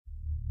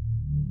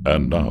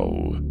And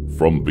now,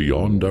 from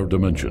beyond our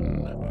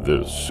dimension,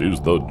 this is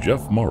the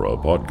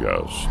JeffMara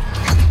podcast.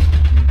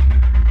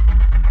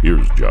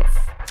 Here's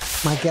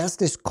Jeff. My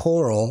guest is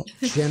Coral,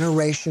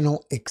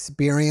 generational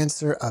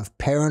experiencer of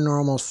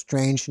paranormal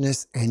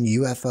strangeness and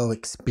UFO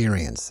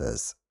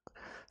experiences.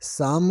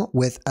 Some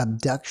with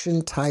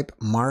abduction type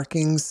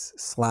markings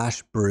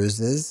 /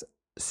 bruises,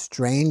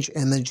 strange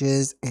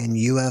images and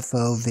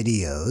UFO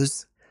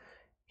videos,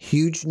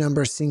 huge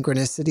number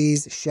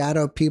synchronicities,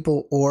 shadow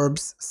people,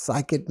 orbs,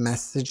 psychic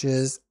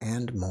messages,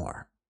 and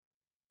more.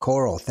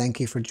 Coral, thank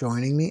you for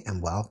joining me and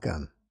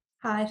welcome.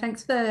 Hi,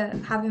 thanks for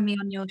having me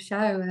on your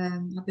show.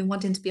 I've been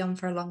wanting to be on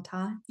for a long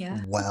time. Yeah.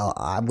 Well,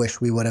 I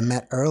wish we would have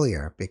met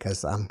earlier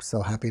because I'm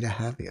so happy to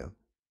have you.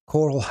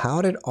 Coral,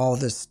 how did all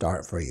this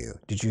start for you?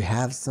 Did you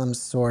have some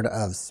sort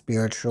of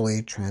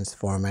spiritually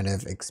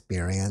transformative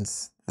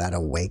experience that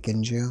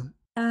awakened you?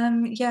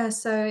 Yeah,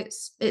 so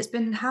it's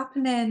been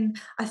happening,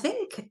 I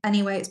think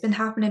anyway, it's been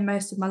happening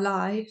most of my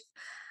life.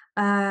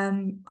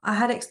 I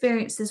had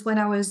experiences when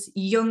I was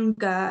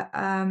younger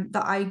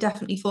that I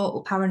definitely thought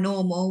were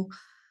paranormal.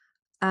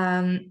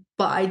 But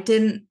I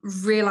didn't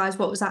realize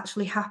what was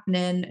actually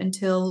happening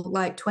until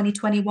like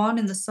 2021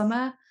 in the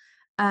summer.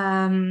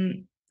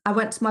 I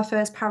went to my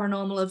first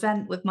paranormal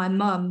event with my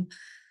mum.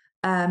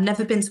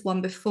 Never been to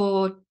one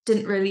before,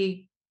 didn't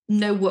really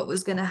know what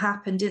was going to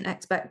happen, didn't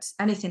expect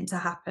anything to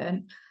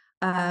happen.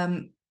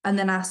 And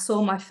then I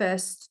saw my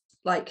first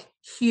like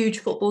huge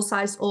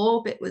football-sized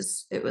orb. It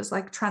was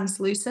like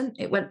translucent.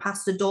 It went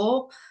past the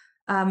door.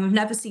 I've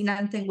never seen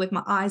anything with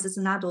my eyes as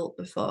an adult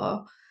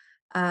before.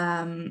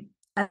 And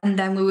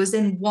then we was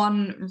in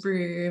one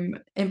room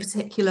in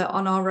particular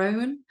on our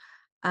own.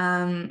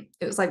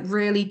 It was like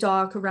really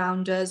dark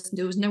around us.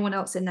 There was no one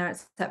else in there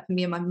except for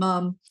me and my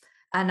mum.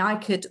 And I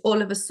could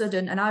all of a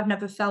sudden, and I've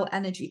never felt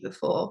energy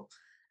before.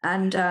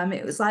 And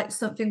it was like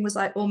something was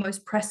like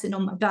almost pressing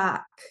on my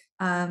back.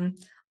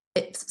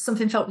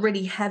 Something felt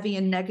really heavy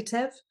and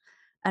negative.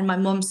 And my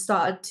mum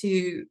started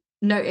to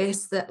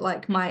notice that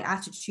like my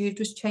attitude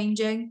was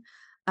changing.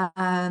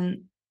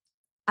 Um,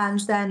 and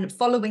then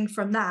following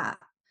from that,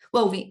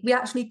 well, we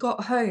actually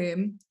got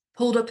home,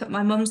 pulled up at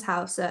my mum's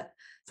house at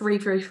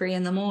 3:33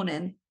 in the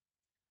morning,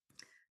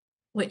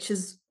 which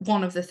is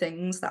one of the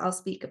things that I'll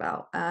speak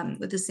about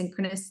with the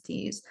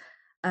synchronicities.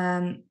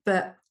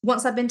 But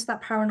once I've been to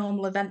that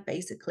paranormal event,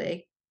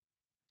 basically,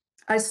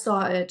 I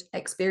started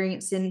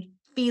experiencing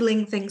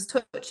feeling things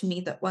touching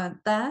me that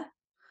weren't there.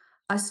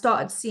 I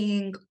started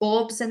seeing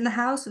orbs in the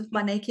house with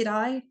my naked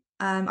eye.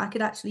 I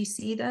could actually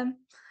see them.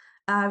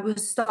 I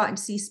was starting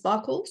to see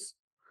sparkles.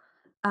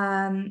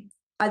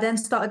 I then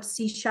started to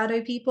see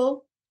shadow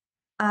people,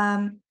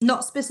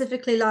 not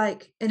specifically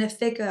like in a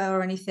figure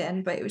or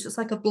anything, but it was just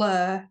like a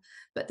blur,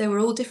 but they were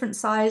all different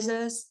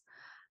sizes.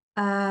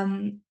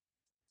 Um,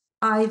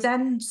 I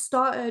then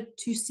started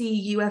to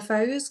see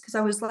UFOs because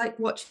I was like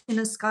watching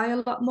the sky a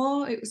lot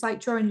more. It was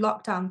like during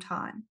lockdown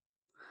time.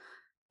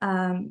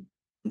 Um,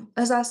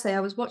 as I say,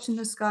 I was watching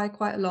the sky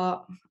quite a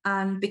lot,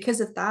 and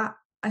because of that,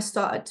 I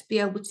started to be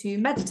able to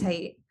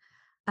meditate.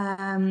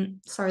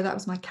 Sorry, that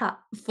was my cat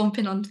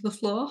thumping onto the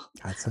floor.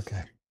 That's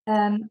okay.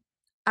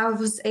 I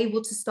was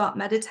able to start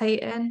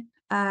meditating,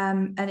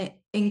 and it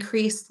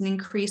increased and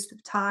increased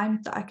with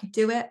time that I could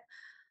do it.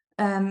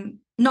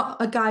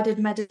 Not a guided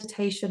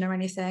meditation or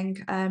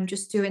anything,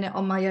 just doing it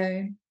on my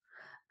own.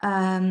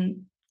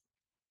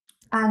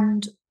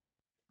 And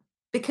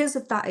because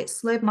of that, it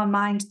slowed my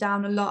mind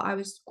down a lot. I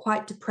was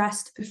quite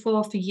depressed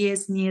before for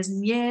years and years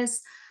and years.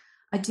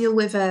 I deal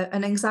with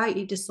an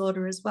anxiety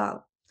disorder as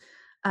well.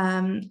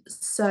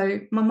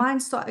 So my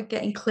mind started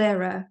getting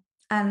clearer,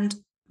 and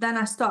then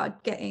I started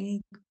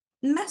getting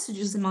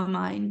messages in my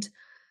mind.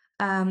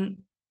 And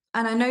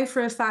I know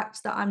for a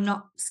fact that I'm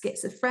not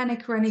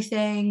schizophrenic or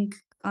anything.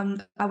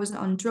 I wasn't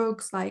on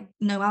drugs, like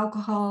no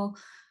alcohol.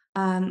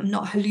 I'm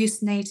not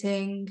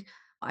hallucinating.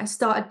 I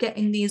started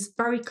getting these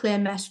very clear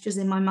messages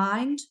in my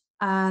mind.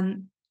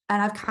 And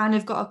I've kind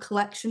of got a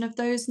collection of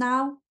those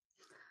now.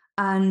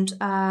 And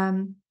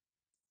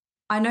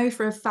I know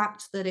for a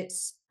fact that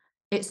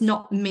it's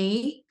not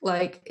me,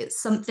 like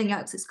it's something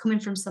else, it's coming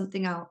from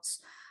something else.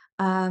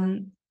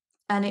 And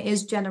it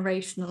is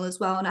generational as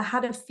well. And I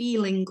had a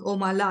feeling all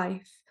my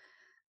life,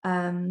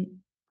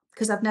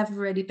 because I've never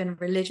really been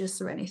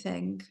religious or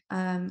anything.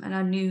 And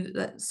I knew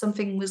that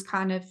something was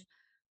kind of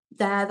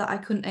there that I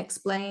couldn't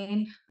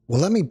explain.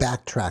 Well, let me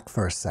backtrack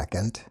for a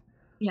second.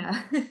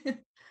 Yeah.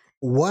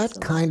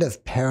 What kind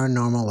of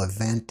paranormal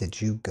event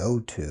did you go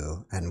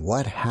to and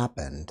what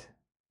happened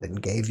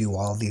that gave you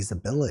all these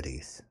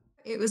abilities?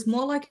 It was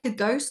more like a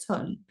ghost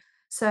hunt.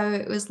 So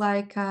it was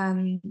like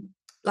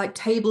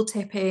table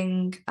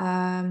tipping.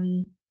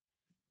 I'm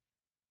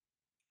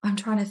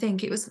trying to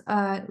think. It was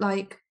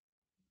like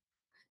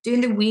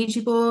doing the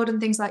Ouija board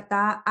and things like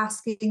that,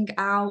 asking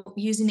out,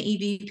 using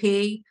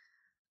EVP,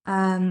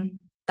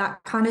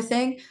 that kind of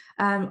thing.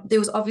 There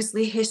was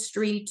obviously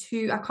history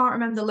too. I can't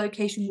remember the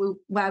location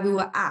where we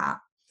were at,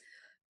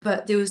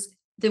 but there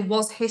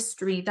was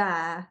history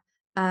there.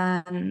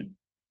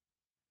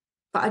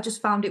 but I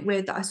just found it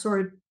weird that I saw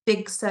a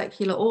big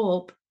circular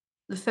orb.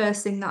 The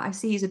first thing that I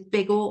see is a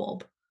big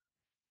orb.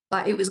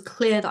 Like, it was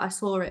clear that I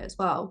saw it as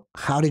well.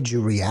 How did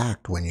you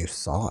react when you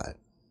saw it?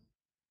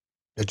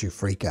 Did you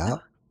freak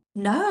out?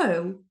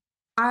 No,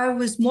 I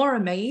was more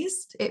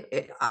amazed.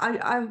 It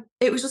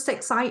was just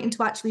exciting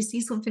to actually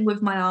see something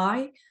with my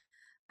eye.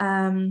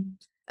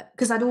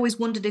 Because I'd always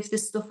wondered if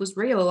this stuff was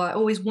real. I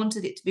always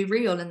wanted it to be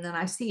real, and then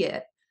I see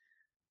it.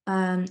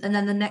 And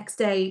then the next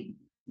day,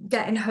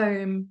 getting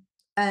home,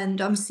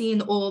 and I'm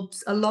seeing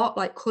orbs a lot,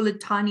 like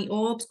coloured tiny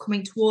orbs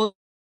coming towards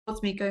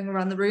me, going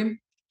around the room.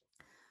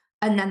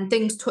 And then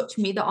things touch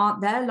me that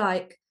aren't there,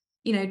 like,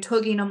 you know,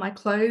 tugging on my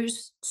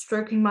clothes,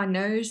 stroking my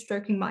nose,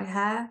 stroking my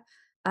hair.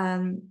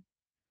 Um,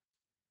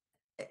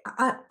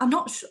 I'm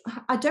not sure.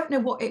 I don't know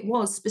what it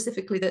was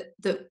specifically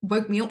that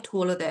woke me up to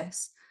all of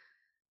this.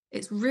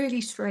 It's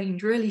really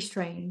strange, really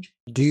strange.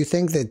 Do you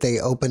think that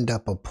they opened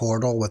up a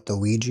portal with the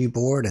Ouija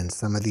board and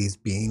some of these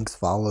beings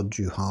followed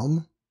you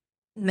home?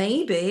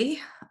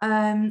 Maybe.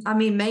 I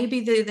mean,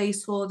 maybe they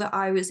saw that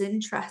I was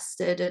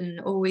interested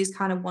and always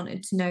kind of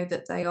wanted to know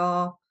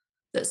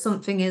that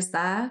something is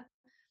there.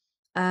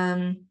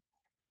 Um,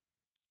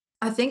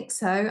 I think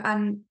so.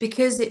 And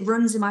because it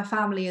runs in my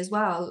family as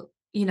well,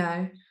 you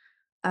know,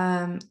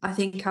 I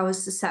think I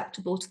was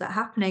susceptible to that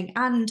happening.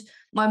 And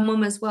my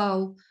mum as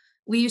well.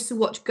 We used to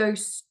watch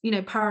ghosts, you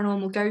know,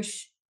 paranormal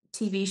ghost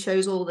TV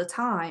shows all the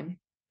time.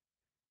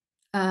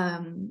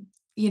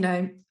 You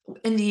know,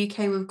 in the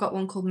UK, we've got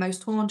one called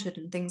Most Haunted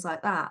and things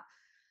like that,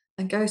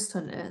 and Ghost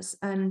Hunters.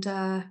 And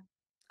I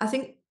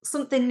think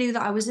something knew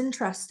that I was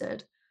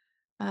interested.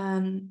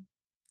 Um,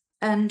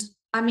 and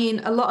I mean,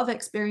 a lot of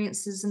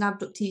experiences and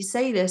abductees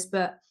say this,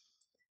 but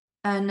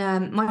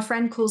my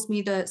friend calls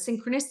me the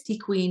synchronicity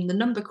queen, the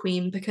number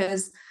queen,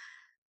 because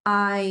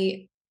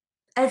I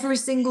every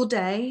single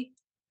day,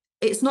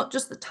 it's not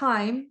just the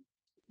time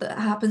that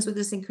happens with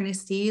the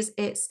synchronicities,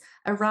 it's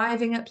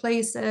arriving at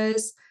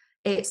places,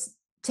 it's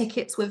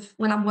tickets with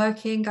when I'm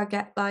working, I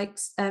get like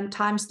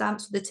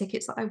timestamps for the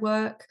tickets that I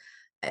work.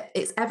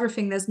 It's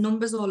everything. There's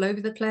numbers all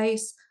over the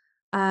place.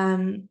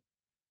 Um,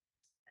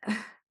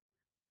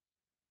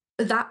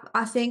 that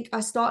I think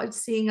I started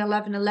seeing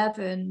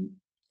 1111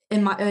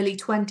 in my early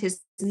 20s.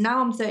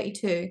 Now I'm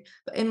 32,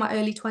 but in my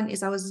early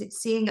 20s, I was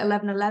seeing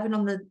 1111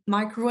 on the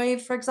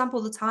microwave, for example,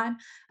 all the time,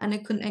 and I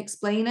couldn't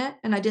explain it,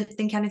 and I didn't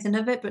think anything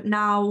of it. But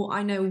now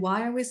I know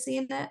why I was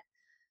seeing it.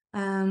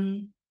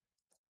 Um,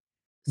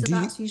 so Do you,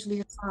 that's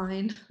usually a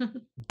sign.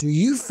 do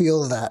you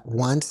feel that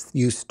once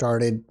you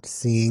started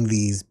seeing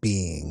these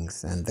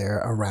beings and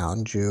they're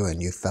around you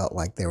and you felt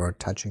like they were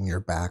touching your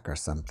back or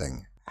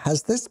something,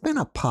 has this been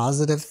a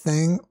positive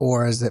thing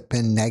or has it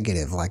been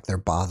negative, like they're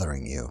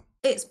bothering you?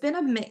 It's been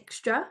a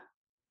mixture.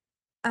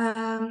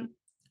 Um,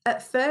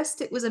 at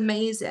first, it was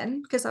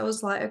amazing because I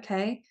was like,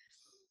 okay,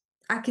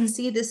 I can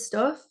see this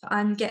stuff.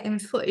 I'm getting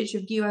footage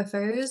of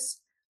UFOs.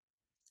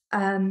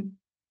 Um,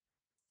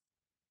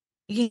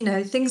 you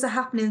know, things are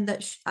happening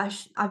that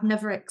I've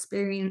never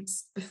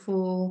experienced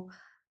before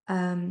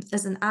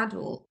as an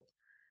adult,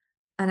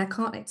 and I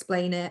can't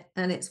explain it,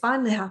 and it's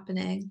finally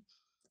happening.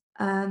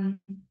 Um,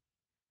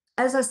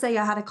 as I say,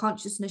 I had a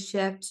consciousness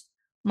shift.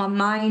 My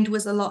mind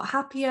was a lot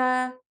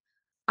happier.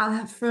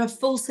 For a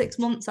full 6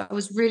 months, I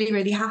was really,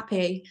 really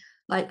happy,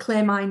 like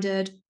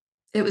clear-minded.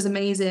 It was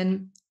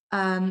amazing.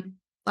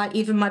 Like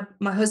even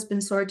my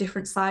husband saw a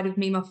different side of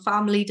me. My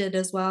family did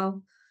as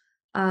well.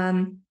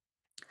 Um,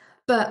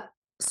 but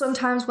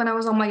sometimes when I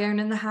was on my own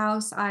in the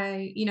house,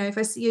 you know, if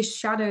I see a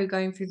shadow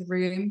going through the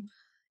room,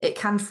 it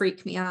can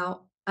freak me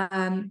out.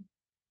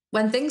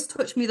 When things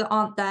touch me that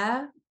aren't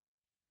there,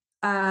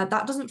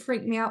 that doesn't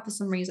freak me out for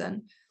some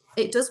reason.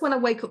 It does when I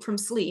wake up from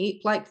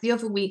sleep. Like the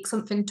other week,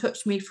 something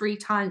touched me 3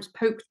 times,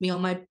 poked me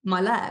on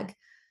my leg.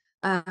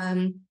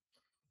 Um,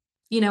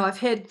 you know, I've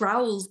heard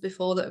growls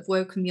before that have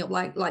woken me up,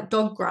 like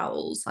dog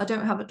growls. I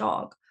don't have a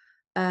dog.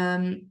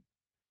 Um,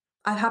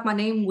 I've had my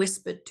name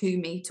whispered to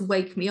me to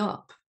wake me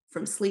up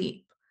from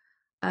sleep.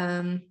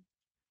 Um,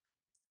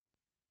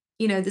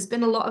 you know, there's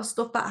been a lot of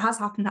stuff that has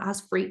happened that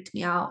has freaked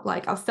me out.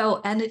 Like I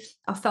felt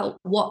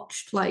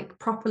watched, like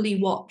properly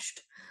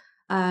watched,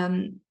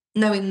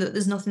 knowing that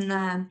there's nothing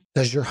there.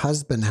 Does your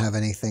husband have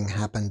anything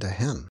happen to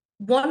him?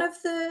 One of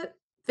the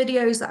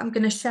videos that I'm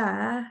going to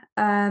share,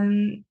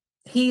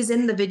 he's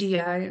in the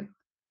video,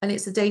 and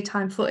it's a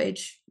daytime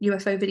footage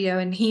UFO video,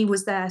 and he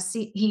was there.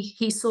 See,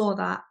 he saw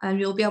that, and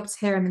you'll be able to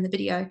hear him in the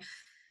video.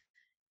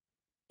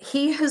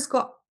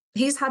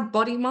 He's had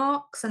body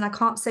marks, and I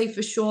can't say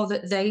for sure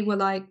that they were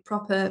like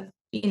proper,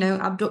 you know,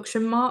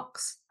 abduction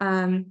marks.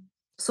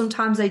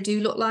 Sometimes they do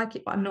look like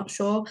it, but I'm not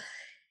sure.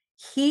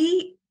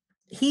 He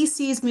he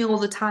sees me all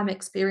the time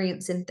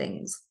experiencing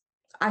things.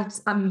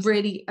 I'm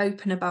really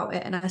open about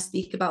it and I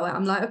speak about it.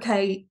 I'm like,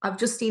 okay, I've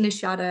just seen a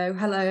shadow.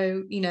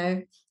 Hello, you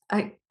know,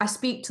 I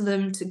speak to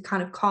them to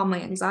kind of calm my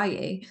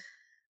anxiety.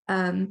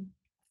 Um,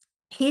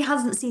 he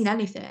hasn't seen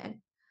anything.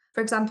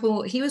 For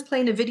example, he was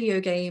playing a video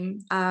game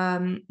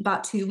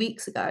about 2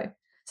 weeks ago.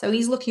 So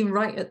he's looking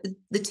right at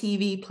the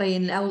TV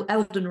playing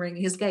Elden Ring,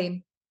 his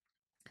game.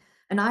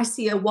 and I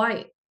see a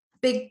white,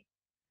 big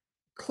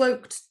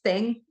cloaked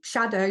thing,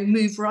 shadow,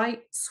 move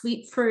right,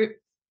 sweep through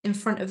in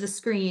front of the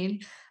screen.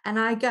 And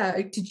I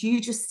go, "Did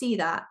you just see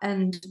that?"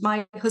 And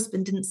my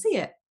husband didn't see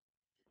it.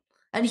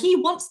 And he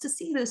wants to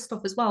see this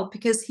stuff as well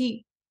because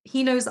he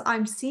knows that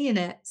I'm seeing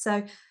it.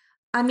 So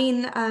I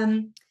mean,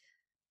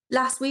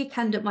 last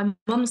weekend at my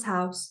mum's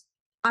house,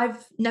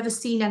 I've never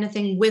seen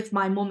anything with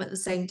my mum at the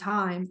same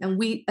time. And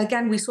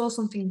we saw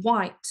something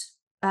white,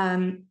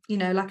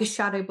 like a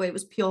shadow, but it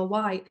was pure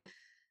white.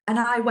 And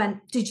I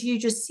went, "Did you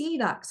just see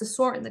that?" Because I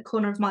saw it in the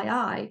corner of my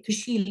eye because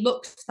she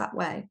looked that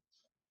way.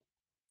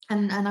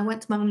 And I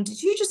went to my mum,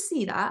 "Did you just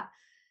see that?"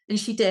 And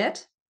she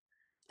did.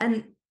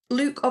 And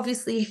Luke,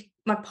 obviously,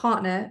 my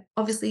partner,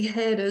 obviously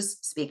heard us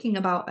speaking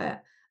about it.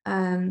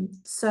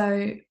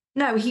 So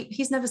no,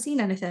 he's never seen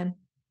anything.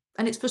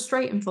 And it's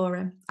frustrating for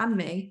him and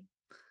me.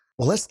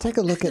 Well, let's take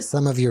a look at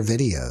some of your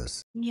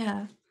videos.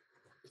 Yeah.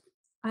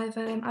 I've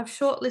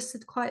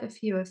shortlisted quite a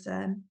few of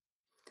them.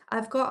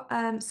 I've got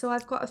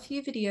a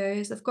few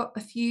videos, I've got a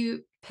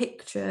few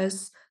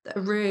pictures that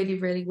are really,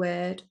 really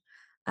weird.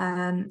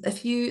 A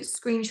few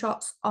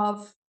screenshots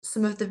of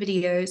some of the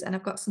videos, and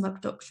I've got some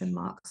abduction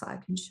marks that I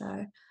can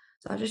show.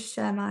 So I'll just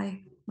share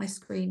my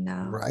screen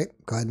now. Right.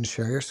 Go ahead and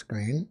share your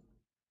screen.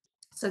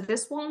 So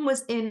this one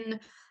was in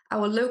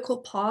our local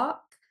park,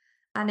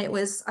 and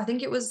I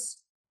think it was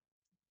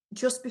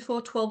just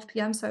before 12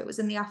 p.m. So it was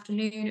in the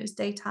afternoon, it was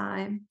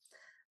daytime.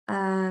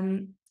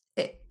 Um,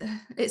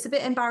 it's a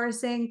bit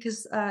embarrassing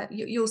because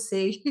you'll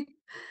see.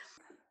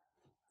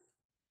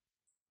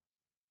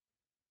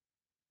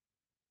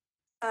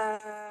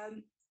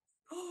 um,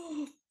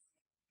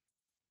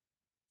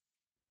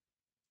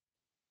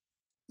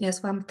 yeah,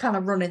 so I'm kind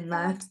of running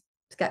there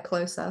to get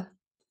closer.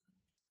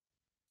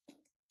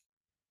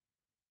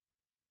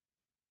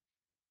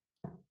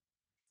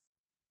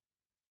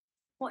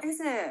 What is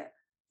it?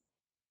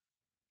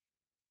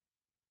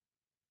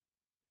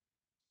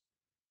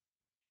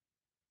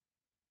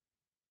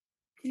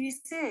 Can you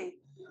see?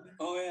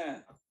 Oh yeah.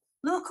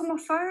 Look on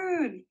my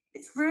phone.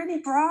 It's really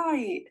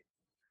bright.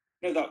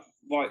 You know that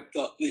white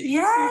dot that you can see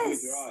Yes.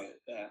 with your eye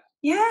there?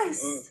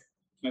 Yes. Oh, it's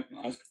making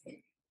my eyes go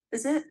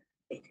Is it?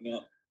 looking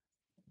up.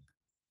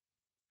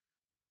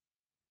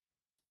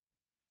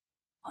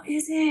 What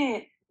is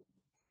it?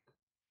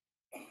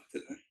 Oh, I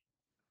don't know.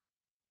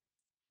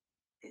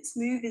 It's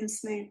moving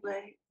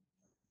smoothly.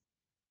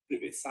 Could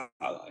it be a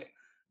satellite?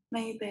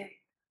 Maybe.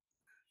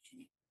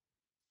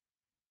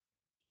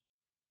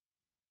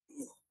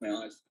 Oh, my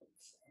eyes.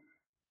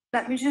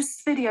 Let me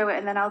just video it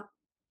and then I'll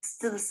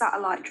do the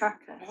satellite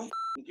tracker. How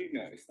did you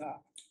notice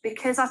that?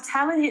 Because I'm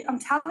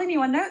telling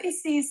you, I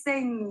notice these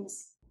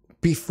things.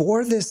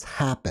 Before this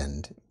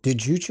happened,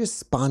 did you just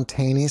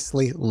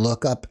spontaneously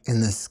look up in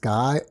the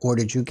sky, or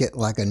did you get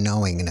like a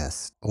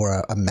knowingness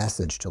or a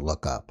message to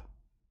look up?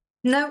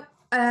 No,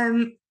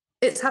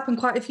 it's happened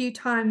quite a few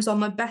times on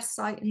my best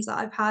sightings that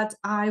I've had.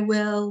 I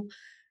will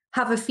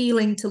have a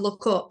feeling to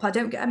look up. I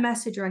don't get a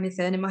message or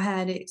anything in my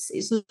head. It's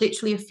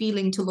literally a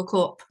feeling to look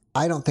up.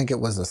 I don't think it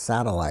was a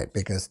satellite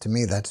because to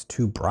me that's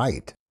too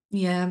bright.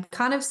 Yeah, I'm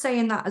kind of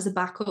saying that as a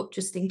backup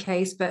just in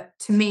case, but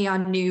to me, I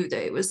knew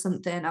that it was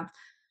something.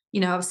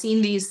 I've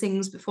seen these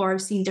things before.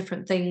 I've seen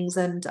different things,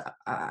 and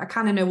I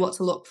kind of know what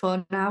to look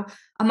for now.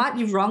 I might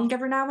be wrong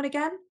every now and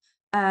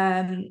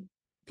again.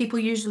 People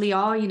usually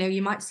are.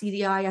 You might see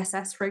the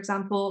ISS, for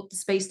example, the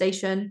space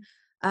station.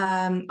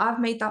 I've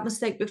made that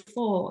mistake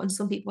before, and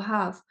some people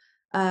have.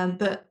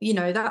 But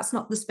that's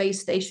not the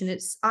space station.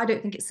 I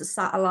don't think it's a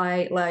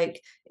satellite.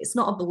 Like, it's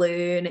not a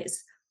balloon.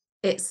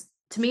 It's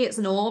to me, it's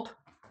an orb.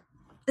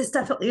 It's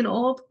definitely an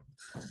orb.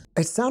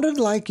 It sounded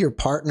like your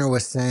partner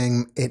was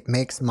saying it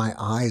makes my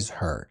eyes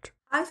hurt.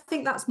 I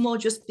think that's more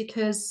just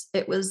because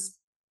it was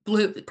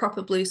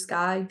proper blue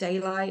sky,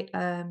 daylight.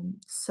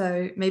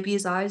 So maybe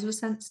his eyes were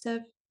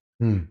sensitive.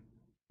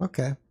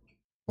 Okay.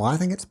 Well, I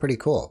think it's pretty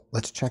cool.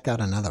 Let's check out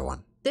another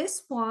one.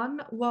 This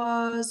one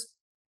was,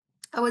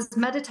 I was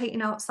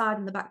meditating outside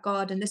in the back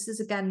garden. This is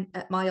again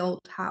at my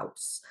old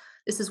house.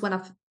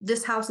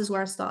 This house is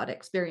where I started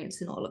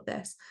experiencing all of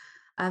this.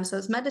 So I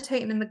was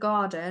meditating in the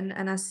garden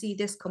and I see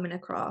this coming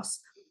across.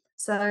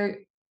 So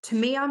to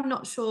me, I'm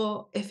not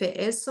sure if it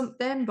is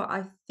something, but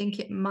I think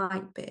it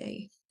might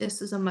be.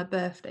 This is on my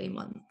birthday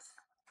month.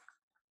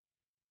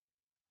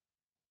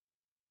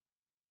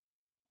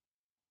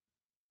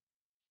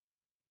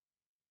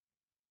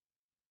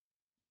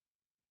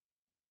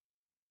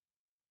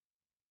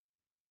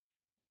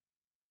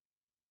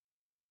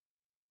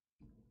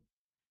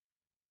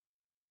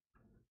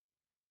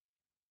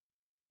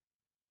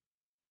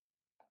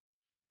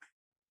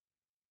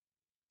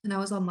 And I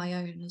was on my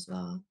own as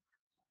well.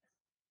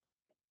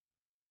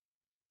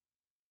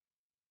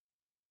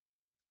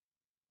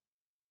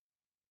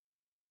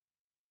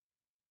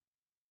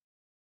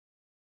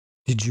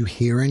 Did you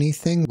hear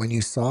anything when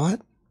you saw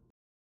it?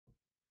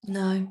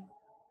 No.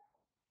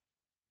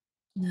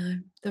 No.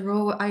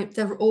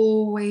 They're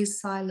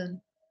always silent.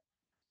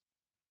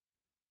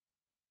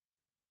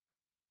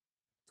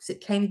 Because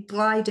it came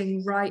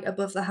gliding right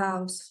above the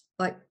house,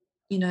 like,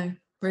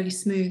 really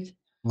smooth.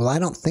 Well, I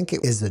don't think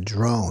it is a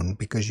drone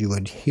because you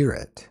would hear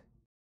it.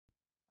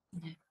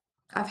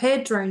 I've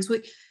heard drones.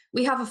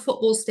 We have a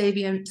football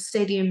stadium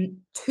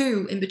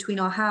 2 in between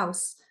our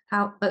house,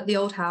 out at the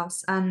old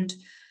house, and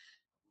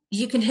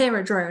you can hear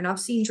a drone. I've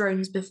seen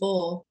drones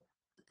before.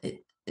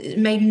 It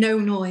made no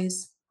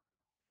noise.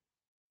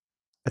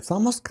 It's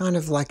almost kind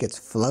of like it's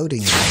floating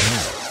in the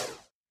air.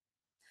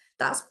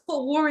 That's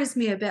what worries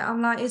me a bit.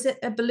 I'm like, is it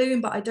a balloon?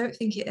 But I don't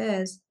think it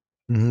is.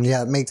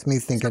 Yeah, it makes me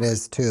think it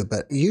is too.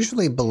 But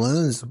usually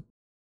balloons,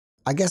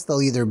 I guess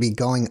they'll either be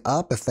going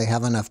up if they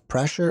have enough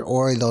pressure,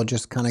 or they'll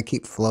just kind of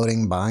keep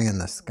floating by in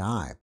the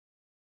sky.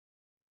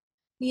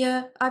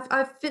 Yeah,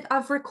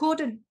 I've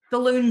recorded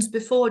balloons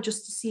before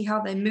just to see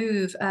how they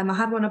move. I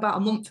had one about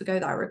a month ago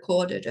that I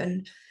recorded,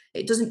 and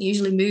it doesn't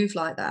usually move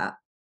like that.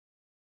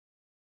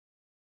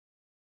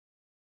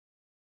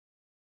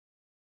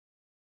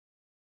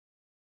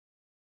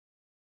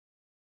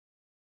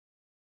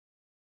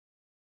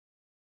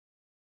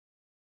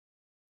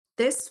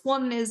 This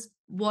one is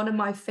one of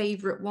my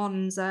favorite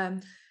ones.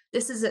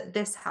 This is at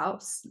this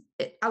house.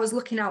 I was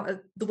looking out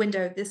at the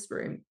window of this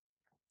room,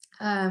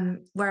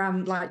 where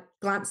I'm like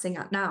glancing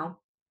at now,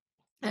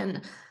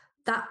 and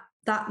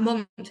that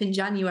month in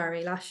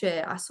January last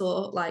year, I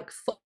saw like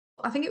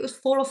I think it was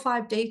 4 or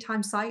 5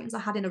 daytime sightings I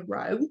had in a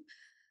row.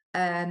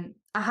 I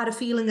had a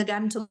feeling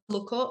again to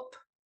look up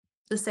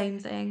the same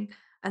thing,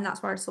 and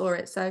that's where I saw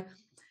it. So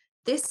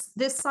this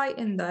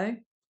sighting though,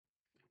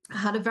 I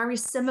had a very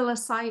similar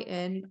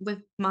sighting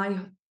with my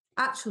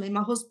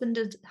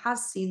husband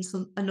has seen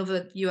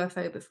another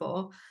UFO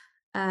before.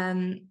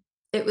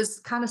 It was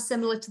kind of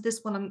similar to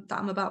this one that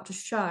I'm about to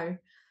show,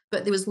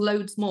 but there was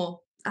loads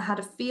more. I had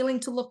a feeling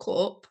to look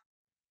up.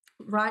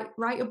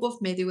 Right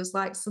above me, there was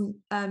like some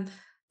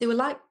they were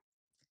like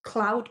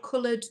cloud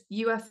colored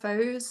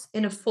UFOs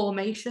in a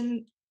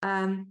formation.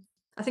 I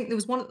think there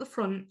was one at the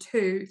front,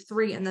 2,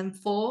 3, and then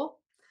 4,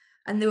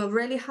 and they were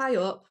really high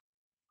up.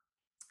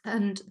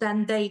 And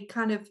then they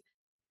kind of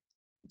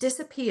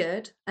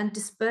disappeared and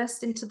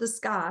dispersed into the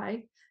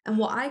sky. And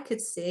what I could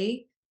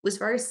see was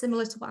very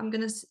similar to what I'm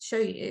going to show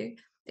you.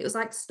 It was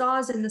like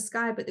stars in the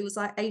sky, but there was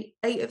like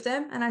eight of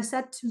them. And I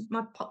said to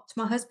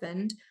my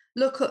husband,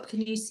 "Look up,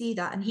 can you see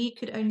that?" And he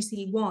could only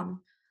see one,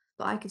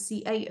 but I could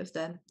see 8 of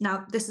them.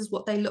 Now this is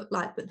what they look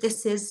like, but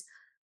this is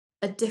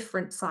a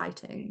different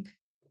sighting.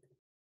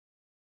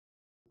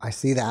 I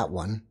see that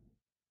one.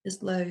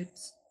 There's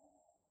loads.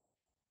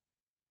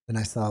 And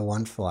I saw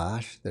one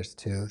flash. There's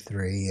 2,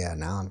 3. Yeah,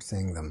 now I'm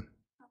seeing them.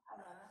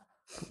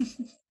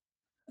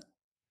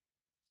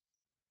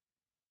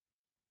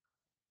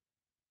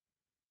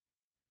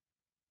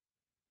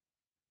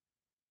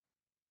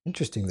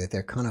 Interesting that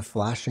they're kind of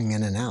flashing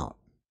in and out.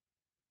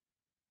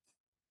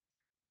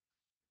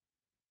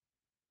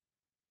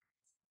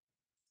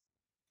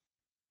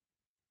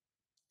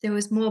 There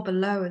was more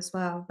below as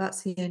well.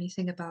 That's the only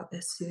thing about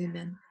this zoom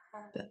in.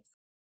 But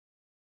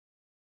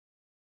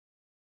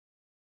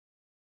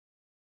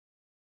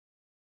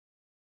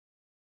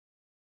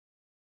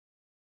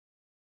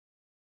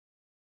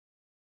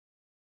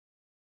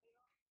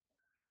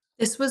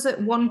this was at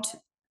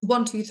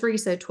 123,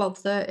 so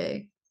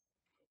 12:30.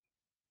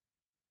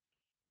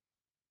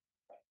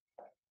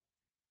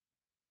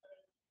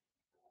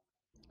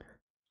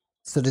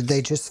 So did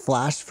they just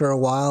flash for a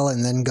while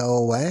and then go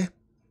away?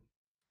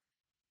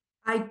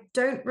 I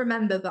don't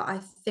remember, but I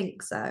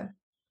think so.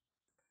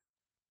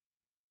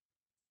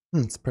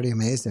 It's pretty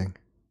amazing.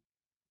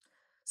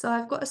 So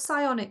I've got a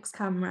psionics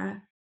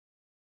camera,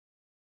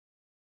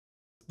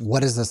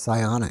 What is a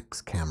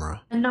psionics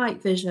camera? a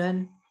night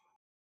vision.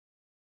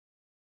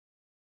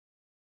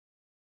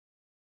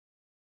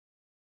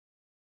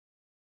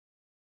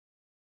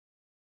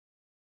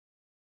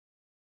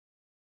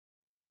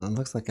 It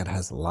looks like it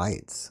has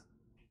lights.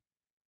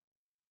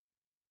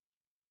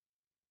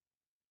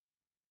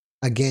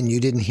 Again, you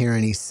didn't hear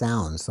any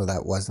sound, so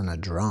that wasn't a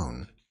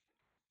drone.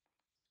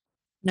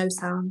 No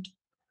sound.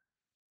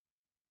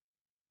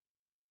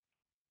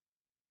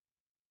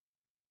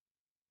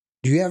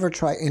 Do you ever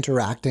try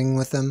interacting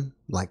with them,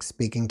 like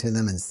speaking to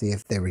them and see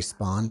if they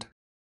respond?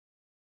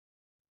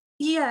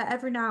 Yeah,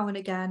 every now and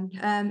again.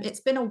 It's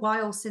been a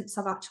while since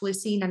I've actually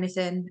seen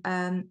anything.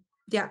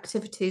 The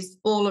activities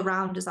all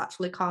around has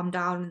actually calmed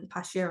down in the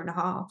past year and a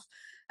half.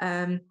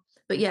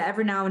 But yeah,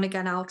 every now and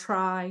again I'll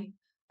try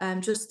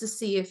just to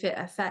see if it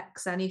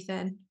affects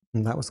anything.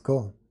 And that was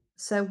cool.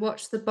 So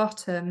watch the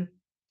bottom.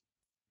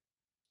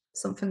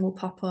 Something will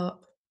pop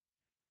up.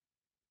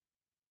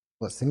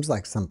 Well, it seems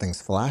like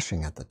something's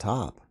flashing at the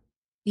top.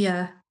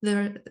 Yeah,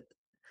 that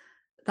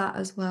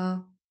as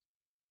well.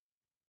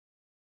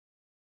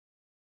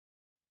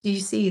 Do you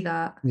see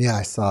that? Yeah,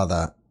 I saw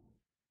that.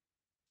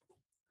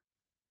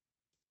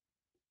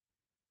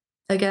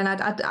 Again,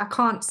 I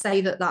can't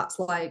say that that's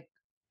like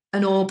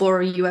an orb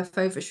or a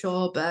UFO for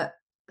sure, but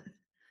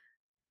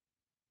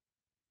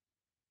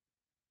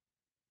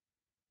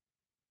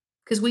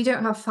because we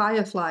don't have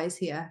fireflies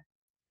here.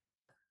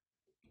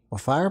 Well,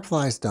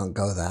 fireflies don't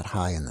go that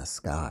high in the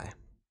sky.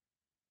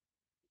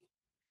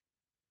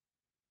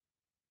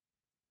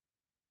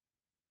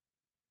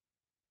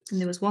 And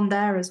there was one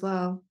there as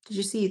well. Did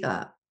you see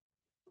that?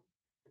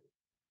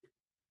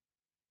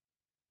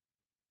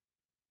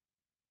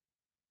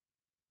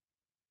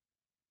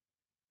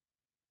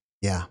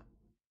 Yeah.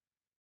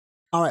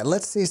 All right,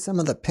 let's see some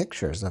of the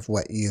pictures of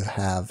what you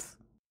have.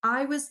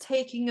 I was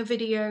taking a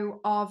video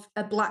of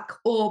a black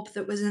orb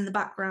that was in the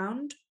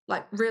background,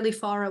 like really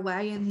far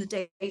away in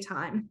the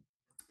daytime,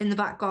 in the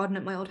back garden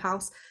at my old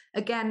house.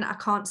 Again, I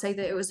can't say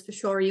that it was for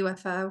sure a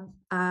UFO,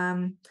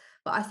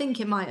 but I think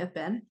it might have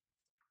been.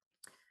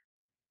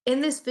 In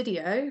this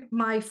video,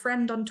 my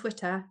friend on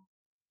Twitter,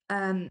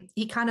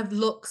 he kind of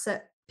looks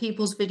at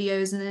people's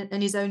videos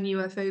and his own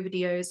UFO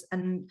videos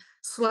and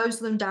slows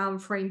them down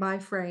frame by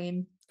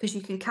frame, because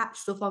you can catch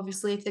stuff.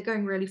 Obviously, if they're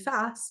going really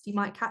fast, you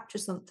might capture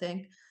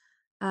something.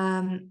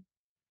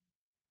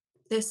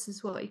 This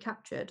is what he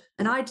captured,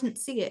 and I didn't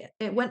see it.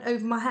 It went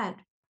over my head.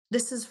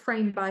 This is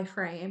frame by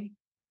frame,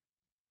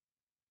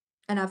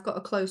 and I've got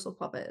a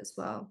close-up of it as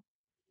well.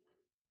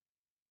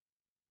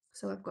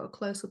 So I've got a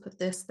close-up of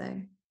this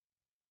thing.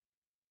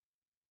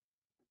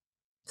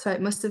 So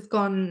it must have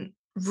gone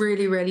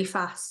really, really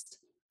fast.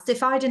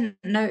 If I didn't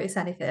notice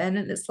anything,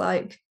 it's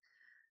like,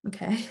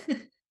 okay.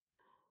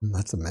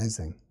 That's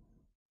amazing.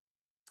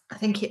 I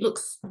think it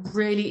looks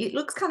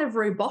kind of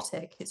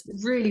robotic. It's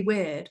really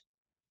weird.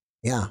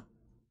 Yeah.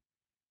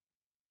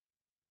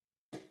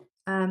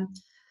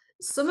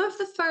 Some of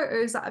the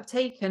photos that I've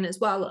taken as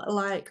well,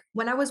 like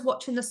when I was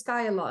watching the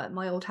sky a lot at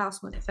my old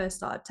house when it first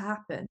started to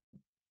happen,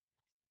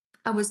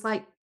 I was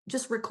like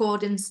just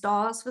recording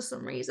stars for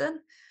some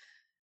reason.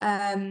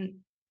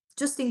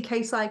 Just in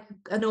case like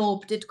an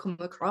orb did come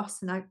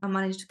across and I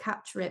managed to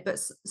capture it. But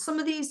some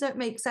of these don't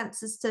make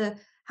sense as to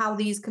how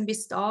these can be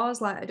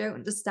stars. Like I don't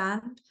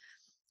understand.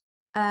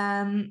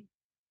 And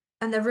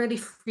they're really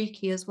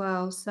freaky as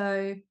well.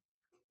 So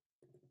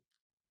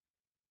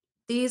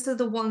these are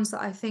the ones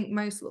that I think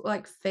most look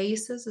like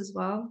faces as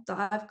well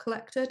that I've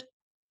collected.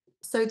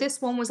 So this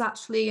one was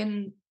actually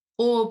an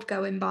orb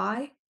going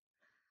by.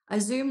 I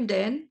zoomed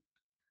in.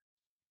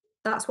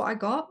 That's what I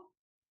got.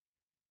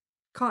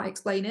 Can't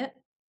explain it.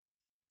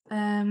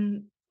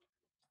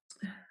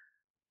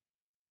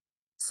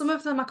 Some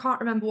of them I can't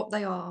remember what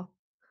they are.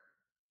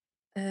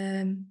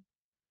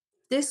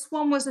 This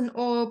one was an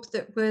orb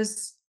that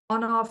was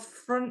on our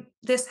front,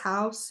 this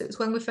house. It was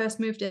when we first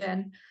moved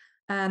in.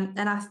 And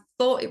I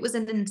thought it was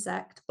an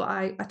insect, but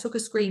I took a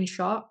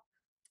screenshot,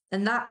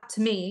 and that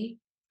to me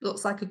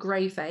looks like a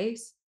grey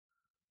face.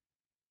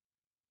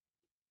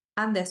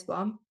 And this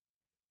one.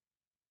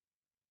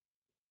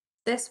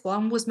 This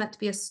one was meant to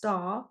be a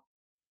star.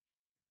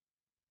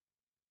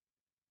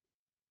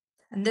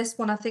 And this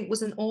one I think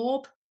was an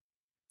orb.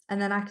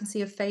 And then I can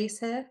see a face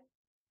here.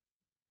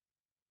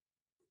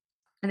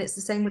 And it's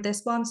the same with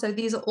this one. So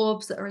these are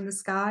orbs that are in the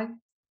sky.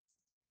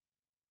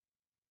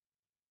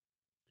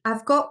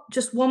 I've got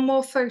just one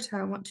more photo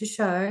I want to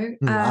show.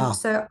 Wow.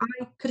 So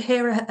I could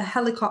hear a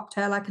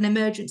helicopter, like an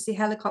emergency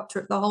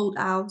helicopter at the old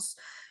house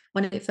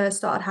when it first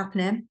started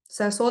happening.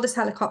 So I saw this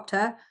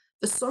helicopter.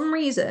 For some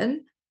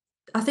reason,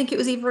 I think it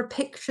was either a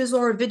pictures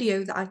or a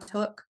video that I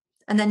took.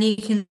 And then you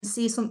can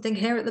see something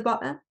here at the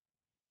bottom.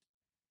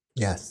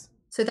 Yes.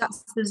 So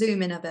that's the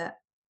zoom in of it.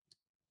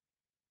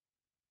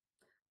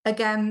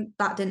 Again,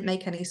 that didn't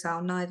make any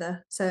sound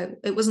neither. So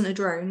it wasn't a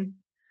drone.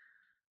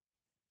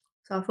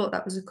 So I thought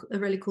that was a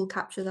really cool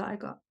capture that I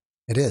got.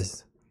 It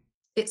is.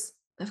 It's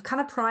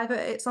kind of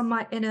private. It's on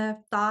my inner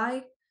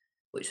thigh,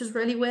 which was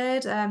really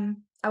weird.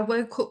 I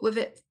woke up with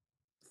it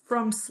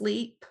from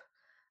sleep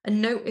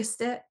and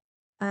noticed it.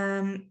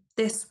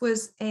 This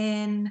was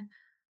in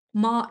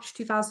March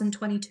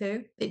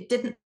 2022. It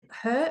didn't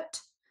hurt.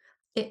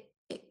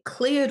 It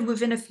cleared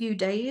within a few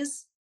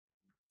days.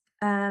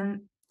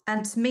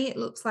 And to me, it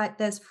looks like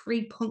there's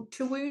 3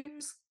 puncture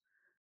wounds.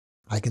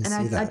 I can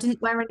see that. I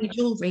didn't wear any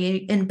jewelry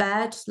in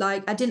bed.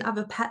 Like I didn't have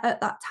a pet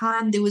at that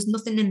time. There was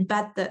nothing in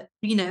bed that,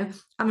 you know,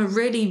 I'm a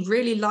really,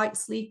 really light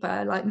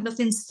sleeper. Like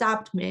nothing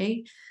stabbed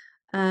me.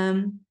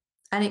 And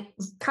it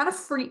kind of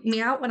freaked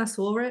me out when I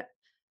saw it.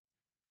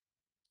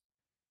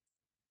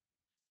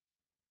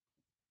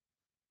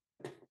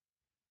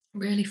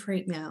 Really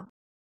freaked me out.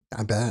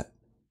 I bet.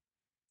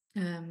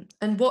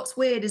 And what's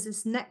weird is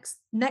this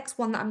next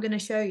one that I'm going to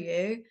show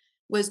you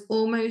was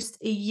almost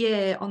a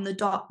year on the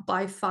dot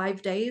by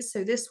 5 days.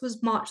 So this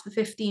was March the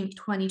 15th,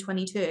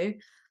 2022.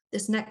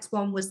 This next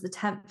one was the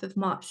 10th of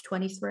March,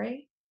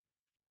 23.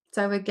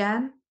 So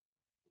again,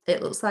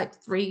 it looks like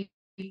 3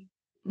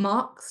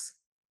 marks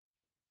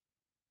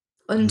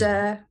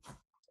under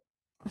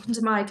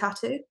my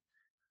tattoo,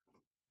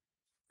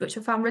 which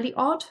I found really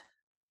odd.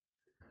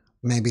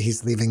 Maybe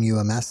he's leaving you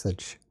a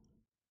message.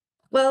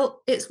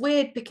 Well, it's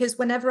weird because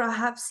whenever I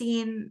have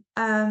seen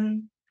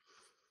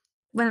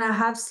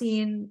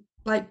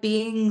like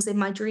beings in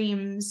my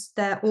dreams,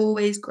 they're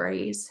always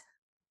greys.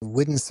 It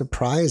wouldn't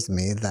surprise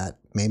me that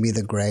maybe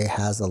the gray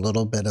has a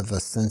little bit of a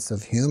sense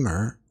of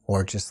humor,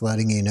 or just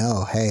letting you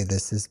know, hey,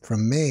 this is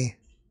from me.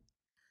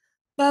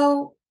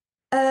 Well,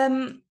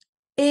 when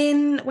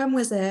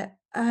was it?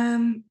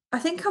 I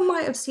think I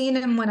might have seen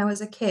him when I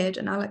was a kid,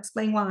 and I'll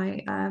explain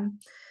why.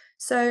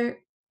 So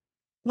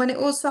when it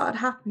all started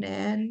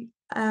happening,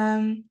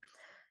 when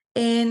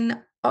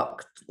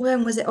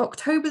was it?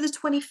 October the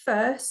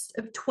 21st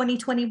of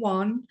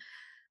 2021,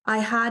 I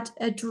had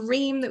a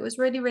dream that was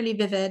really, really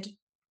vivid.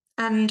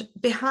 And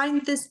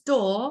behind this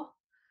door,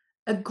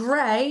 a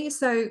grey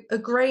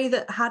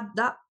that had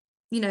that,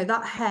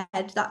 that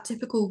head, that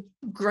typical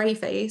grey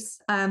face.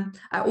 I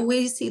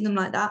always see them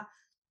like that.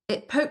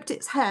 It poked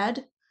its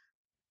head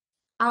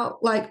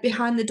out like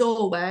behind the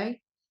doorway,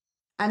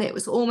 and it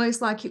was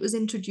almost like it was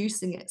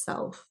introducing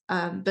itself.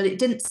 But it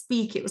didn't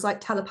speak, it was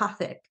like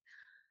telepathic,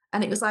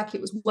 and it was like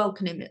it was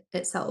welcoming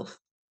itself.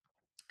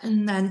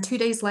 And then 2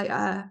 days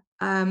later,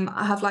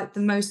 I have like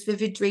the most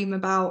vivid dream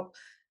about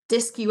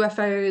disc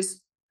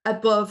UFOs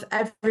above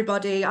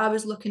everybody. I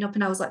was looking up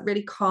and I was like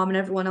really calm, and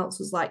everyone else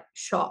was like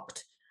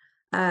shocked.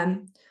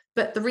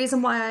 But the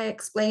reason why I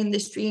explained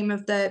this dream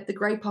of the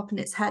grey popping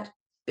its head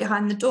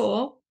behind the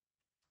door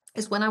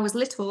is when I was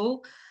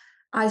little,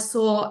 I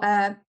saw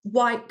a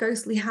white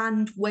ghostly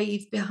hand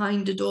wave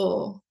behind a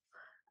door.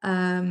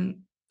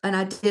 And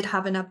I did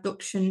have an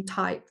abduction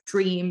type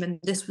dream, and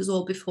this was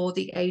all before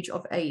the age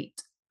of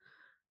 8.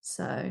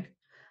 So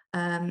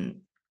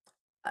um,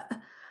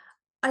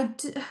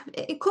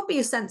 it could be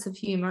a sense of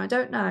humor. I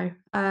don't know.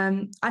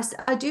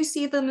 I do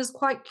see them as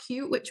quite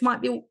cute, which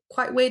might be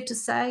quite weird to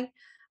say.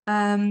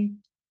 And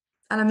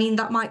I mean,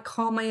 that might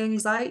calm my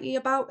anxiety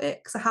about it,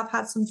 because I have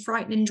had some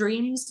frightening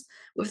dreams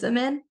with them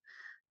in.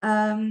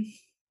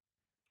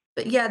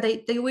 But yeah,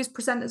 they always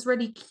present as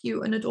really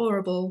cute and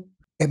adorable.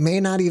 It may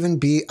not even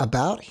be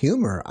about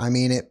humor. I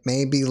mean, it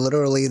may be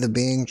literally the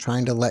being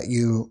trying to let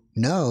you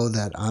know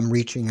that I'm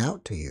reaching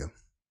out to you.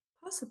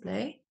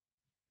 Possibly.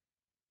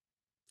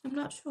 I'm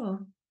not sure.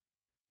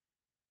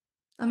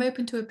 I'm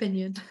open to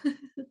opinion.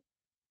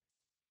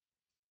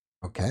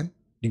 Okay.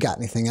 You got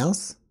anything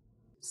else?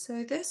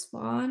 So this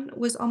one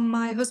was on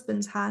my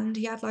husband's hand.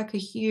 He had like a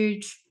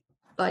huge,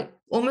 like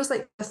almost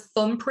like a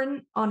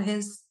thumbprint on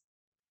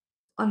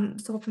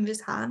top of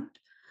his hand.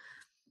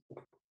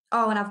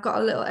 Oh, and I've got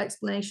a little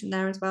explanation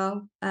there as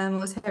well. I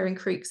was hearing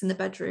creaks in the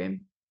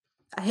bedroom.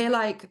 I hear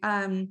like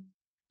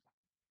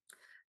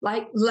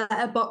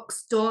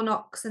letterbox door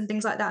knocks and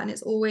things like that, and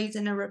it's always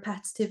in a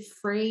repetitive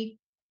free.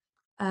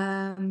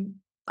 I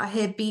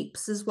hear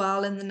beeps as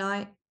well in the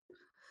night,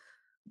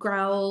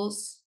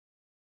 growls.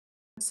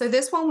 So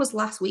this one was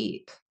last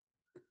week.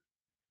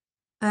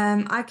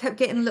 I kept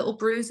getting little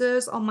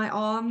bruises on my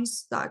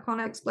arms that I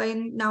can't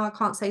explain. Now I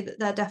can't say that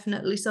they're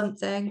definitely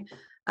something.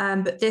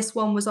 But this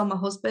one was on my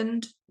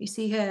husband. You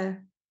see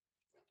here.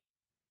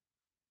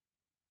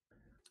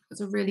 It's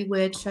a really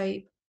weird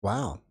shape.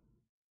 Wow.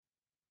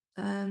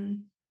 I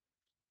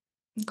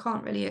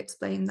can't really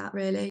explain that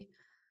really.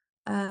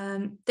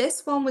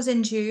 This one was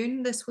in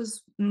June. This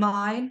was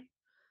mine.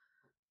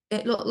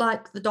 It looked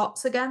like the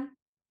dots again.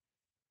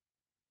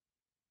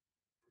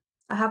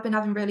 I have been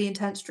having really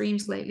intense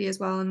dreams lately as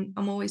well, and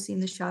I'm always seeing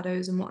the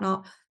shadows and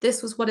whatnot.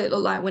 This was what it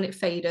looked like when it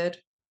faded,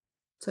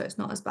 so it's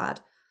not as bad.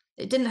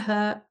 It didn't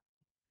hurt.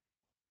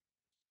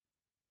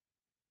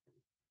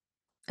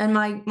 And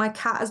my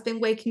cat has been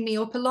waking me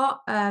up a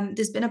lot.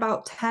 There's been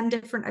about 10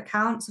 different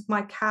accounts of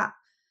my cat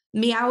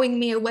meowing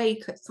me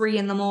awake at 3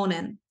 in the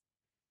morning.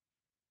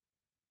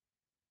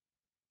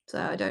 So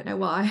I don't know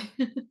why.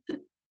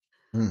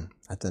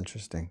 That's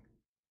interesting.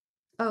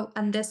 Oh,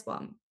 and this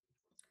one.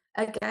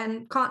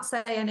 Again, can't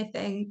say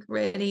anything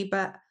really,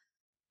 but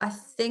I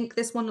think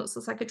this one looks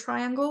like a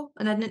triangle,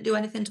 and I didn't do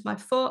anything to my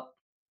foot.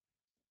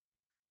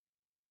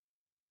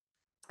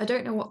 I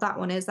don't know what that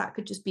one is. That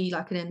could just be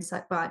like an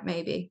insect bite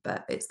maybe,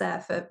 but it's there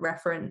for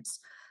reference.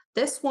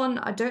 This one,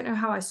 I don't know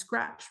how I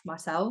scratched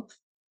myself,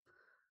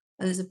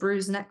 and there's a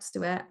bruise next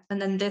to it.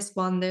 And then this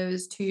one, there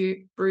was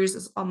 2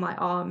 bruises on my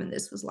arm, and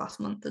this was last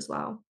month as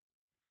well.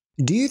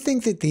 Do you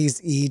think that these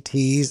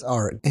ETs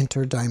are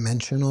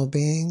interdimensional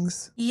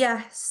beings?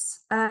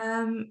 Yes.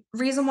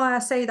 Reason why I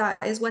say that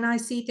is when I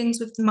see things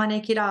with my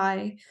naked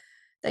eye,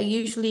 they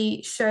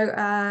usually show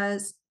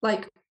as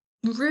like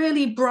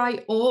really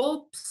bright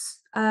orbs,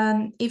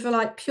 either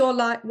like pure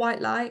light,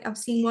 white light. I've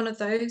seen one of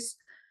those,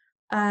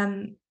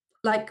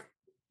 like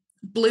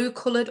blue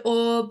colored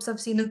orbs. I've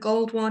seen a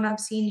gold one. I've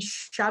seen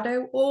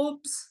shadow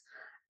orbs.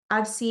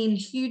 I've seen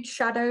huge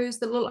shadows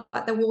that look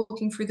like they're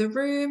walking through the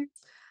room.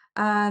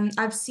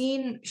 I've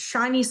seen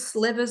shiny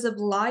slivers of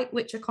light,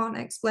 which I can't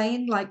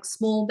explain, like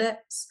small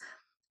bits.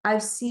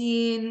 I've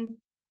seen,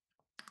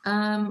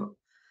 have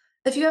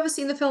you ever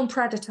seen the film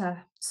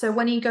Predator? So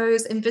when he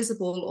goes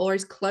invisible or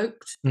is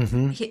cloaked,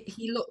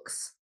 he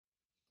looks,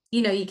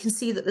 you can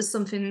see that there's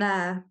something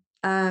there.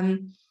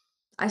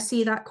 I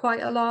see that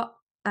quite a lot.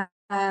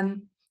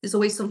 There's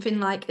always something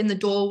like in the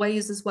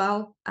doorways as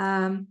well.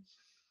 And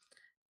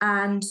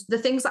the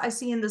things that I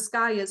see in the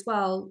sky as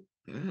well,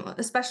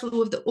 especially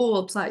with the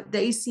orbs, like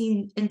they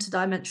seem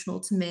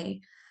interdimensional to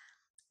me.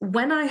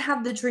 When I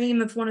had the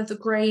dream of one of the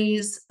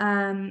greys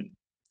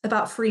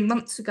about 3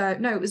 months ago,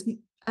 no, it was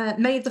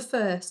May the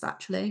 1st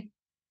actually.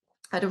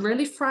 I had a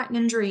really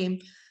frightening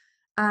dream,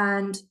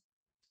 and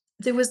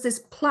there was this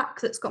plaque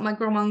that's got my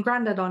grandma and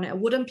granddad on it, a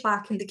wooden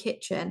plaque in the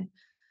kitchen.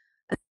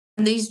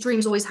 And these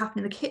dreams always happen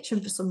in the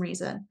kitchen for some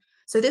reason.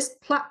 So this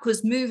plaque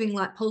was moving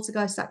like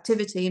poltergeist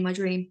activity in my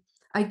dream.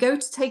 I go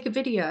to take a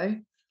video,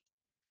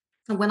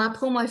 and when I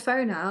pull my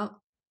phone out,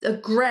 a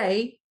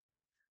grey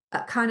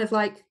kind of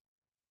like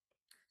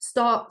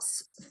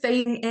starts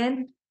fading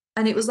in.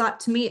 And it was like,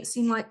 to me, it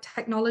seemed like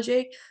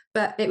technology,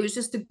 but it was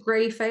just a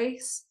grey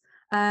face.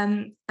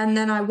 And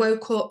then I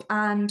woke up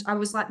and I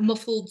was like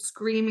muffled,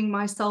 screaming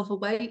myself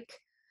awake.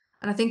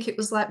 And I think it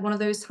was like one of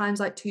those times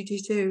like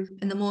 222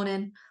 in the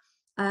morning.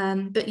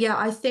 But yeah,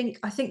 I think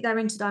they're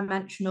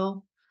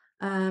interdimensional.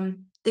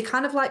 They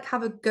kind of like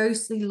have a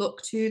ghostly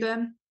look to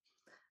them.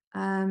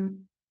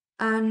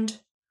 And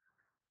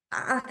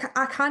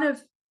I kind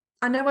of,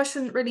 I know I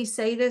shouldn't really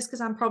say this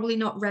because I'm probably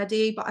not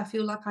ready, but I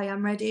feel like I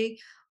am ready.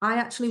 I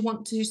actually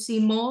want to see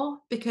more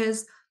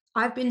because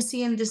I've been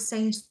seeing the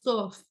same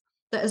stuff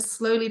that has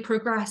slowly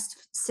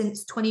progressed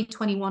since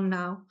 2021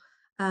 now.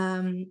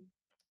 And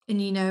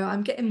you know,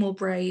 I'm getting more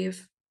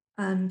brave,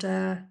 and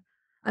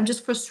I'm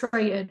just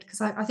frustrated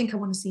because I think I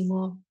want to see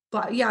more.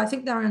 But yeah, I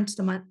think they're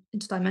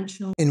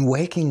interdimensional. In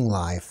waking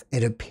life,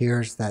 it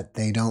appears that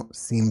they don't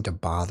seem to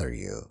bother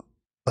you.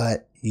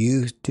 But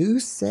you do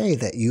say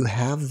that you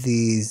have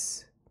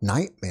these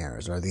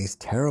nightmares or these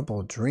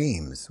terrible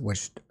dreams,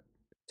 which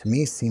to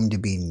me seem to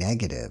be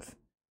negative.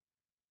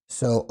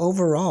 So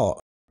overall,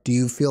 do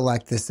you feel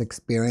like this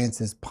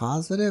experience is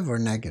positive or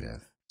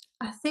negative?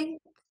 I think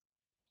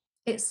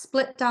it's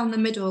split down the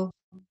middle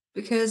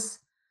because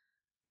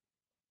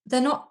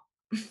they're not,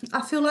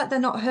 I feel like they're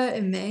not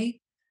hurting me,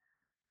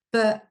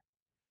 but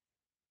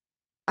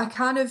I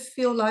kind of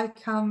feel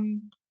like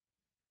I'm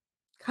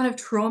kind of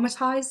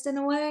traumatized in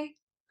a way.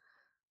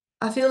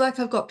 I feel like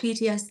I've got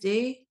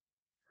PTSD.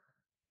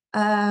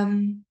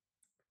 Um,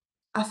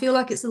 I feel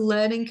like it's a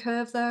learning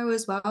curve though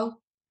as well.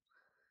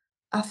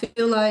 I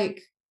feel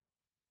like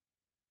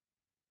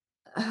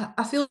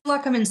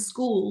I'm in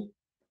school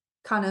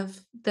kind of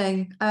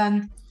thing.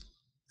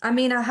 I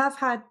mean, I have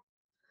had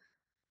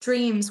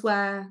dreams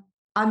where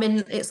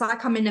it's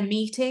like I'm in a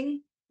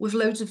meeting with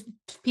loads of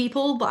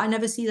people, but I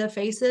never see their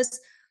faces,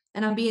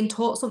 and I'm being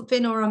taught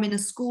something, or I'm in a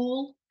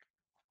school,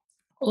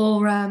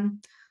 or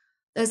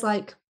there's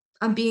like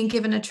I'm being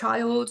given a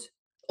child,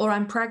 or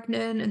I'm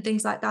pregnant and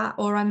things like that,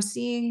 or I'm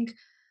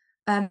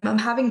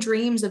having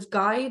dreams of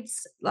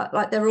guides,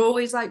 like they're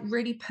always like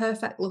really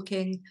perfect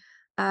looking.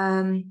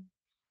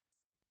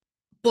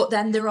 But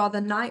then there are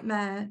the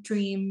nightmare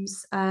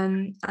dreams.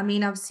 I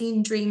mean, I've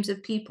seen dreams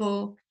of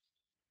people.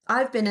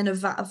 I've been in a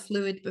vat of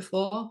fluid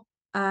before.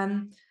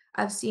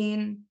 I've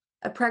seen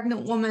a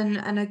pregnant woman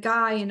and a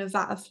guy in a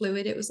vat of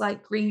fluid. It was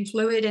like green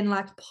fluid in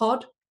like a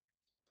pod.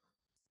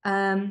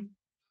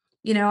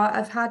 You know,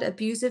 I've had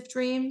abusive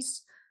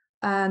dreams,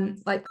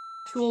 like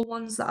actual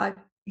ones that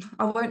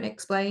I won't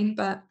explain,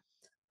 but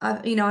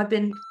I've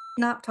been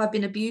kidnapped, I've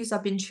been abused,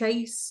 I've been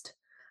chased.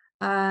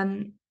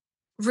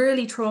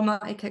 Really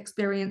traumatic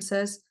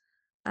experiences.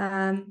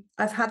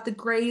 I've had the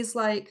greys,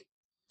 like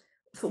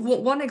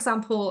one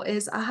example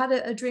is I had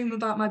a dream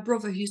about my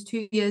brother who's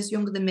 2 years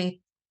younger than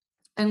me,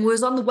 and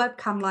was on the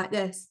webcam like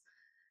this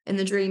in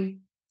the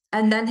dream.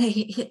 And then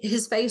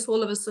his face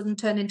all of a sudden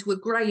turned into a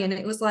grey, and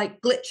it was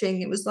like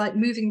glitching. It was like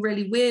moving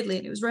really weirdly,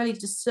 and it was really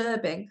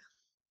disturbing.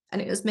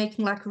 And it was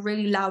making like a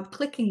really loud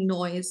clicking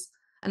noise.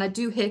 And I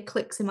do hear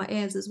clicks in my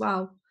ears as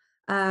well.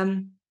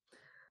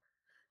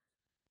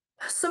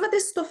 Some of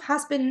this stuff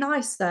has been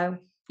nice though.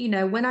 You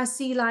know, when I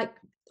see like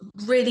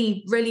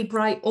really, really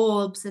bright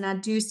orbs and I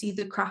do see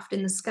the craft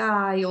in the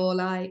sky, or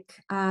like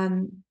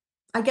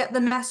I get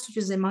the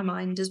messages in my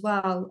mind as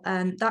well.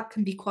 And that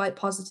can be quite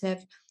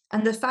positive.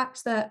 And the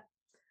fact that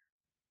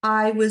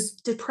I was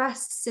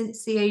depressed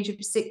since the age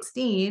of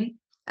 16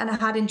 and I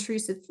had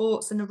intrusive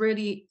thoughts and a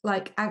really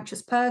like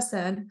anxious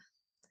person,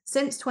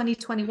 since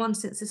 2021,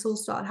 since this all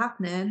started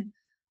happening,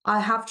 I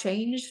have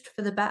changed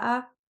for the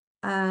better.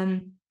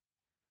 It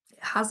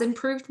has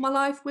improved my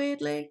life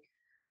weirdly.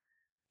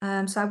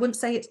 So I wouldn't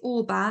say it's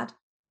all bad,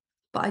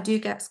 but I do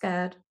get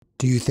scared.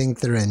 Do you think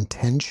their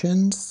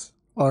intentions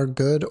are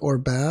good or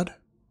bad?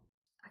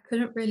 I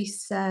couldn't really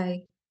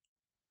say.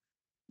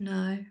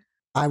 No.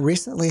 I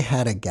recently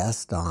had a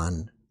guest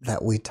on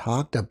that we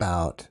talked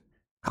about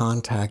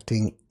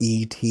contacting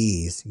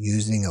ETs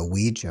using a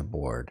Ouija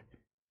board.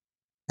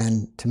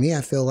 And to me,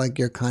 I feel like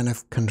you're kind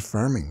of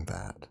confirming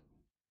that.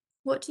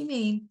 What do you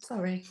mean?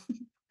 Sorry.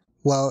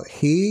 Well,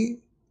 he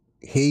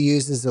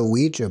uses a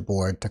Ouija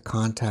board to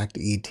contact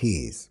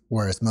ETs,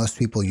 whereas most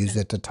people use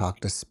it to talk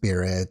to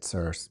spirits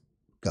or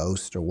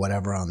ghosts or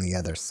whatever on the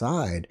other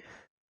side.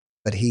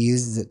 But he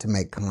uses it to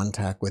make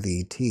contact with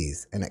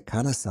ETs, and it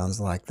kind of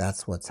sounds like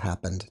that's what's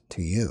happened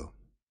to you.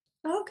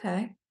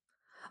 Okay.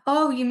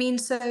 Oh, you mean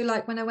so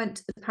like when I went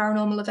to the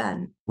paranormal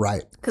event?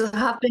 Right. Because I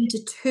have been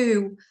to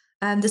two.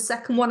 The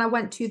second one I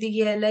went to the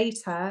year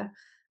later.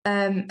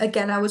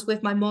 Again, I was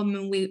with my mum,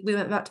 and we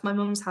went back to my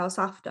mum's house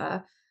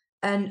after.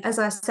 And as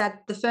I said,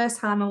 the first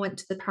time I went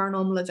to the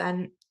paranormal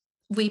event,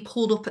 we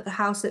pulled up at the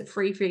house at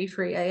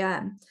 3:33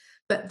 a.m.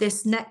 But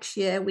this next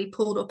year, we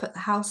pulled up at the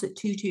house at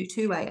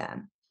 2:22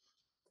 a.m.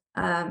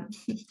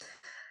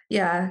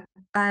 Yeah,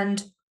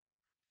 and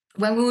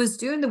when we was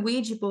doing the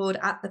Ouija board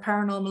at the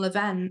paranormal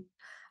event,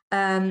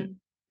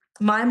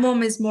 my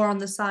mum is more on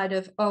the side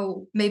of,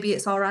 oh, maybe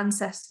it's our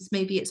ancestors,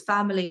 maybe it's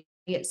family,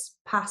 it's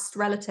past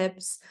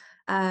relatives,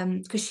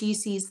 because she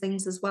sees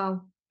things as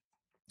well.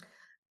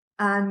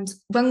 And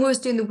when we was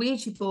doing the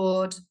Ouija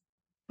board,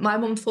 my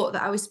mum thought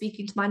that I was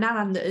speaking to my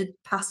nan that had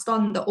passed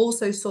on that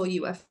also saw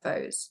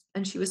UFOs,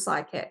 and she was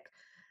psychic.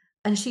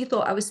 And she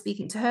thought I was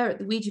speaking to her at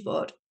the Ouija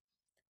board.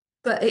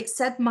 But it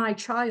said my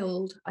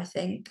child, I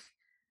think.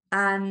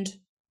 And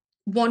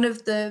one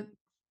of the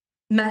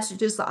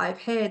messages that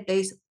I've heard,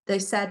 they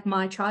said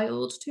my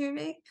child to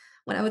me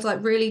when I was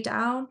like really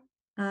down.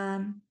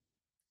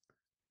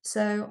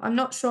 So I'm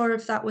not sure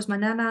if that was my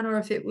nan or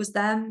if it was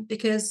them,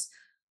 because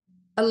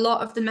a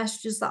lot of the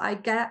messages that I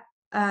get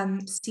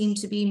seem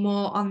to be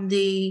more on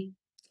the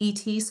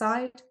ET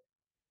side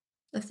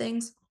of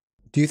things.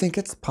 Do you think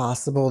it's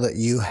possible that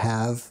you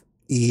have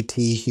ET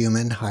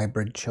human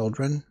hybrid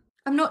children?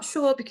 I'm not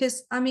sure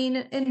because, I mean,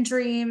 in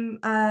dream,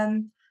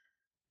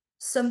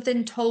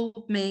 something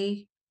told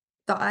me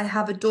that I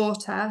have a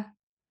daughter,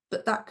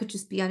 but that could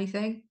just be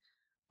anything.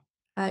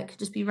 It could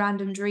just be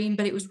random dream,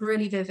 but it was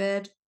really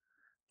vivid.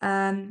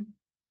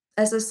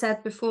 As I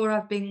said before,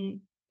 I've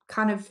been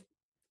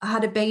I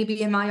had a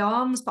baby in my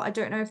arms, but I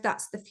don't know if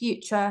that's the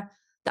future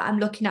that I'm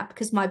looking at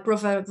because my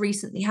brother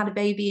recently had a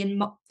baby in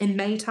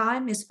May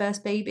time, his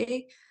first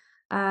baby.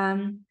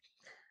 And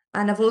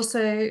I've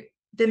also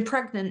been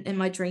pregnant in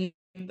my dream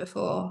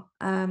before.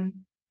 I've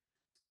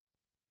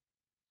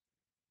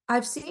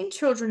seen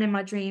children in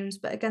my dreams,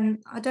 but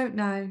again, I don't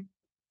know.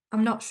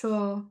 I'm not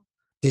sure.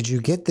 Did you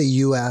get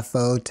the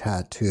UFO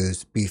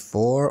tattoos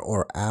before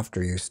or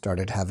after you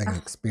started having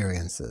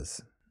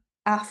experiences?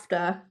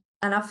 After,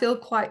 and I feel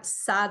quite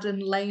sad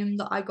and lame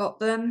that I got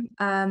them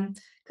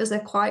because they're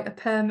quite a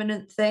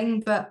permanent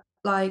thing, but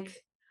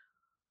like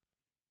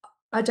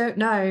I don't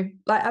know,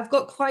 like I've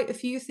got quite a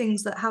few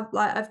things that have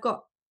like I've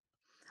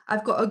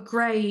got a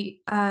grey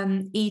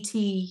ET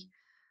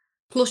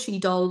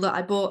plushie doll that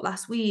I bought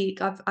last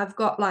week. I've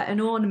got like an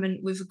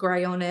ornament with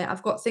grey on it.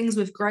 I've got things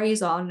with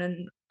greys on,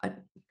 and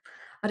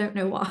I don't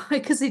know why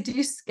because they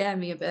do scare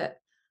me a bit.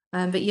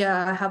 But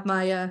yeah, I have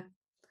my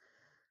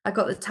I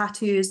got the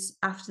tattoos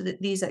after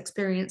these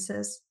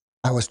experiences.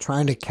 I was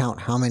trying to count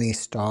how many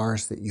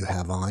stars that you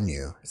have on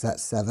you. Is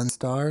that 7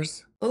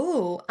 stars?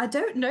 Oh, I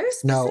don't know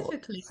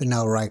specifically.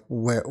 No, right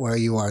where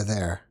you are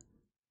there.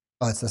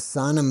 Oh, it's a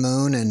sun, a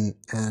moon,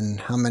 and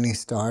how many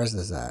stars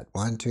is that?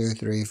 1, 2,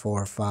 3,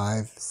 4,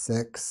 5,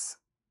 6.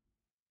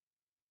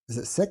 Is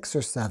it 6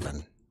 or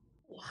 7?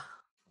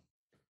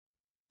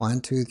 1,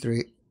 2,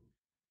 3.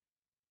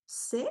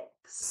 6?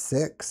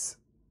 6.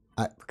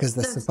 Because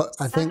No,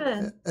 I think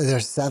 7.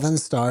 there's 7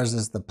 stars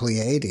as the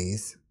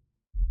Pleiades.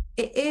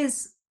 It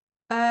is.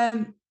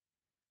 That's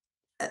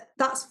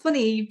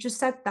funny you've just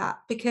said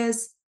that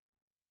because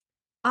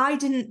I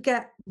didn't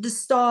get the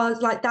stars,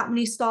 like that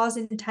many stars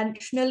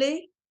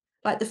intentionally.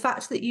 Like the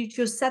fact that you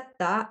just said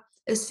that,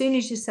 as soon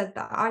as you said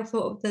that, I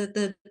thought of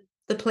the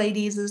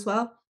Pleiades as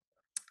well.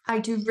 I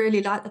do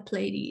really like the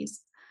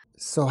Pleiades.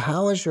 So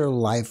how is your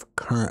life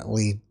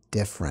currently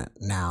different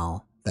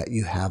now that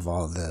you have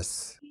all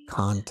this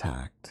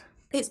contact?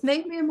 It's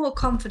made me a more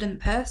confident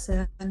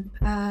person.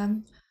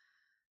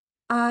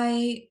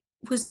 I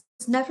was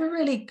never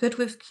really good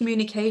with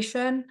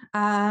communication.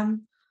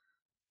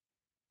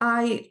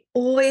 I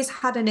always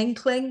had an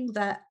inkling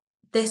that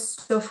this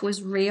stuff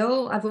was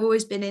real. I've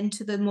always been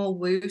into the more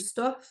woo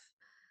stuff.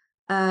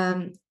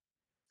 Um,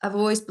 I've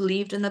always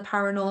believed in the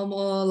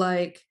paranormal.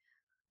 Like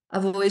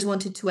I've always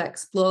wanted to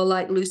explore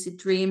like lucid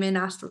dreaming,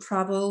 astral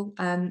travel.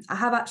 I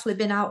have actually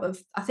been I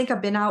think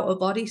I've been out of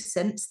body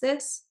since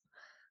this,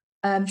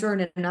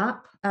 during a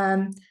nap.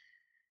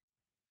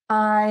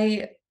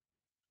 I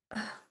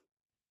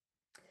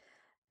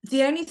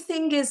The only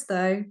thing is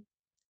though,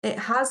 it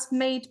has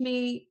made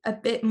me a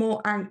bit more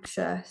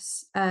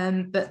anxious.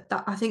 But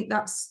I think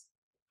that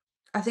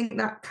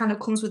kind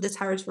of comes with the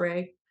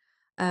territory.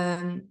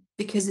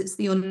 Because it's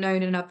the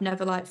unknown and I've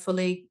never like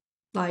fully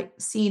like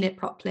seen it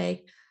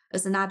properly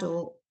as an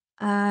adult.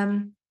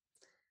 But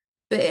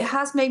it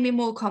has made me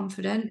more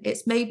confident.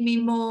 It's made me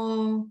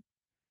more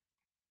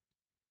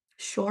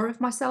sure of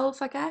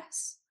myself, I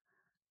guess.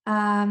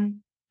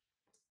 And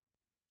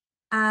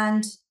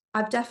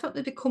I've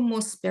definitely become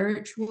more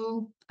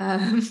spiritual,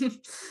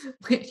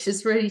 which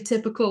is really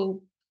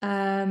typical.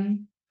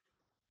 I'm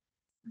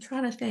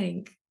trying to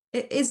think.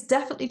 It's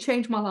definitely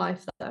changed my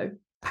life, though.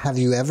 Have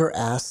you ever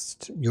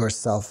asked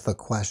yourself the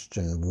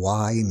question,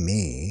 why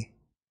me?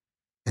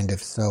 And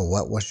if so,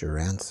 what was your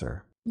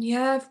answer?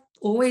 Yeah, I've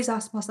always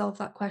asked myself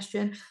that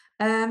question.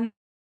 To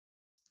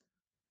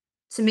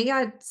me,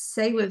 I'd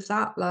say with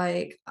that,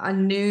 like, I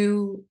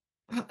knew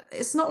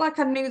it's not like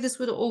I knew this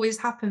would always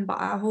happen,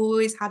 but I've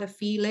always had a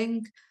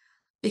feeling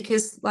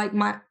because like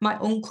my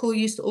uncle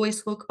used to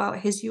always talk about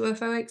his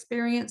UFO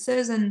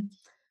experiences, and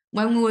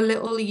when we were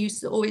little he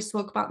used to always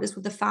talk about this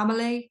with the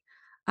family.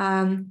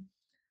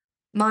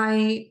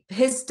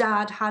 His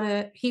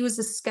dad he was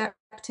a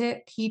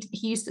skeptic. He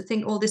used to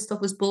think all this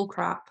stuff was bull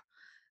crap,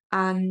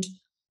 and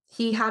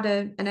he had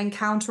an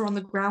encounter on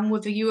the ground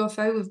with a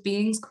UFO with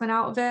beings coming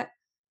out of it.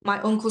 My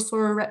uncle saw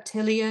a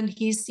reptilian.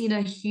 He's seen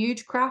a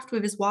huge craft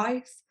with his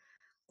wife.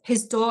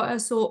 His daughter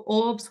saw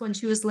orbs when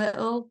she was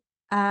little.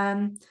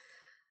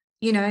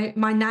 You know,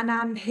 my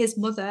nanan, his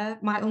mother,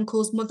 my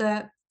uncle's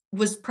mother,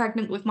 was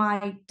pregnant with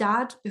my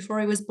dad before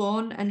he was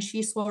born, and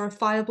she saw a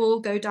fireball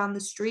go down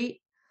the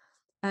street.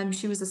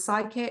 She was a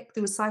psychic.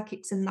 There were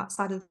psychics in that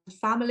side of the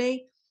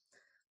family.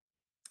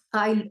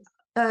 I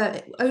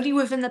only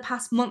within the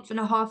past month and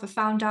a half, I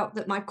found out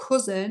that my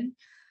cousin,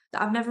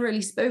 that I've never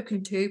really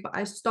spoken to, but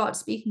I started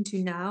speaking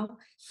to now,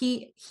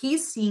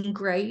 he's seen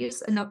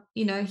greys, and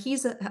you know,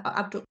 he's an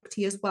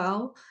abductee as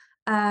well.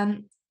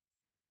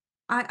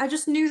 I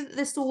just knew that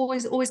this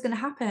was always going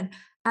to happen.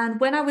 And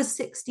when I was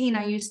 16,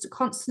 I used to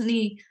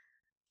constantly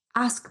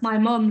ask my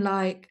mum,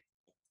 like,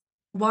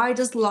 why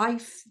does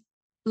life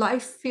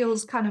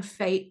feels kind of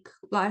fake?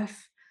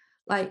 Life,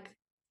 like,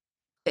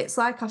 it's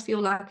like I feel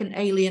like an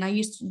alien. I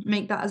used to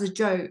make that as a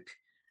joke.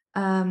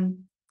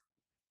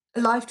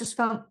 Life just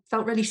felt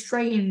really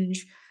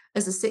strange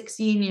as a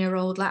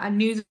 16-year-old. Like, I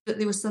knew that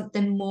there was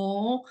something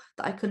more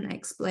that I couldn't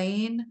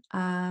explain.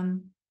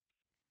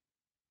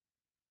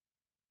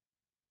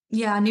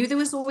 Yeah, I knew there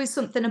was always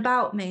something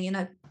about me,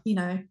 and you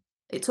know,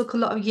 it took a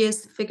lot of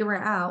years to figure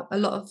it out, a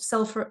lot of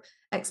self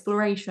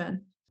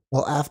exploration.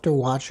 Well, after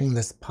watching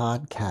this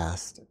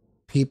podcast,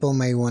 people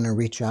may want to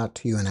reach out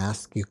to you and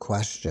ask you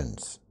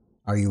questions.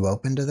 Are you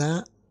open to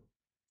that?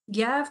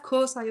 Yeah, of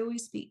course. I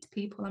always speak to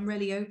people. I'm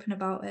really open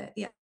about it.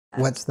 Yeah.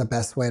 What's the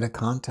best way to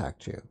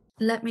contact you?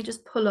 Let me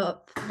just pull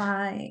up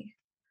my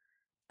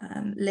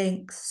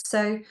links.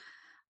 So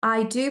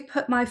I do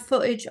put my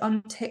footage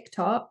on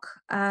TikTok.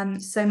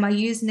 So my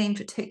username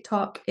for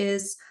TikTok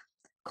is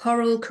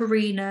Coral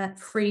Karina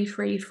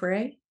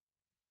 333.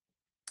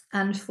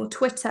 And for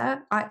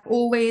Twitter, I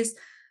always,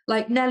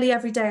 like, nearly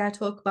every day, I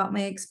talk about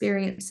my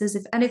experiences,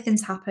 if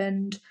anything's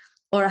happened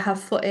or I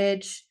have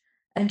footage,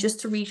 and just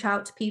to reach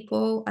out to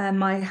people.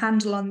 My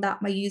handle on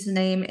that, my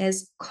username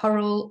is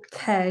Coral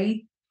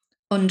K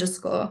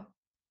 _.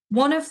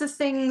 One of the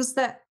things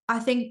that I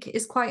think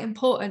is quite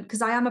important,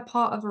 because I am a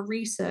part of a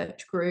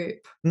research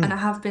group, and I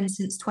have been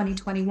since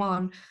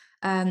 2021,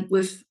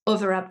 with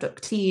other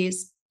abductees.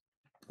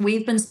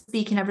 We've been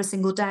speaking every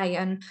single day,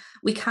 and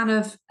we kind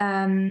of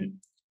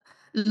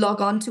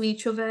log on to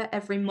each other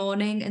every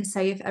morning and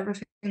say if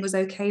everything was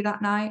okay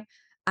that night.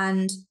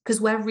 And because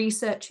we're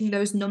researching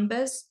those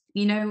numbers,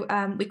 you know,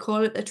 we call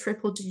it the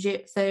triple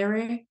digit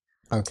theory,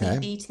 Okay.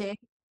 TDT.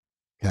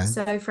 Okay.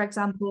 So, for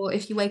example,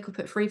 if you wake up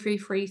at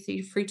 333,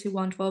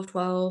 321,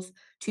 1212,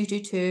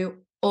 222,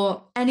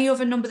 or any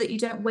other number that you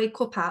don't wake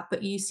up at,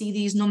 but you see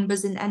these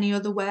numbers in any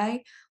other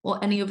way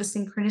or any other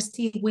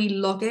synchronicity, we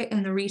log it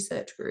in the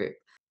research group.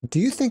 Do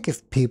you think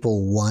if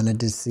people wanted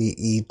to see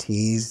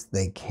ETs,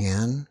 they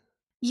can?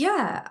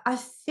 Yeah, I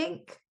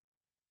think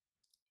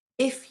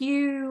if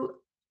you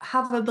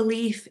have a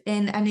belief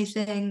in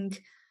anything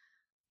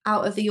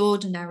out of the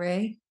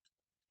ordinary,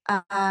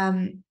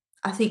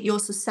 I think you're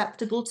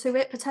susceptible to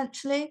it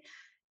potentially.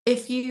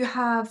 If you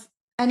have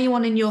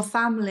anyone in your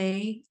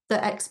family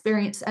that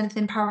experienced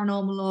anything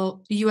paranormal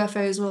or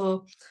UFOs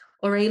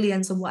or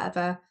aliens and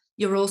whatever,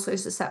 you're also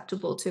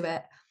susceptible to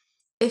it.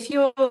 If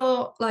you're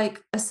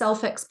like a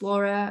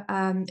self-explorer,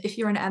 if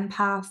you're an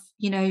empath,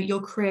 you know,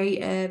 you're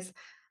creative,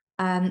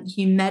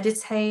 you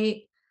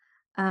meditate,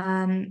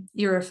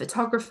 you're a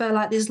photographer,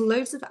 like, there's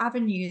loads of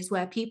avenues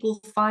where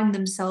people find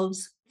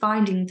themselves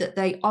finding that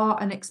they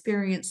are an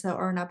experiencer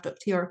or an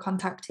abductee or a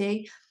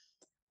contactee,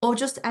 or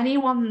just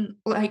anyone,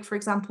 like, for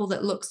example,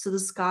 that looks to the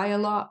sky a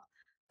lot.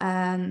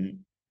 And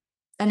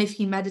if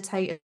you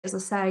meditate, as I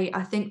say,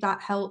 I think that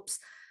helps.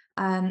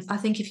 I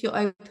think if you're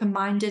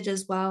open-minded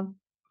as well,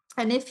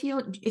 and if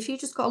you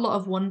just got a lot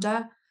of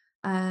wonder,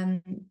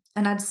 and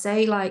I'd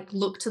say, like,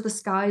 look to the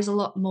skies a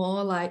lot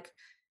more. Like,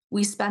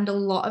 we spend a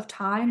lot of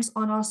times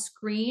on our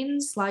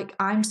screens. Like,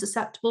 I'm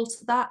susceptible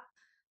to that,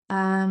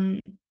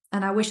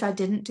 and I wish I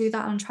didn't do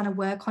that. I'm trying to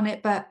work on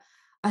it, but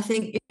I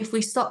think if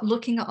we stop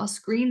looking at our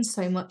screens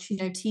so much, you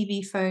know,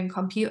 TV, phone,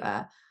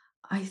 computer,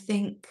 I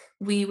think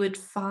we would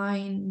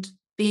find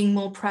being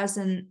more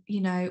present,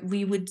 you know,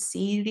 we would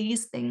see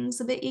these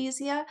things a bit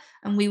easier,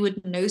 and we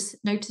would notice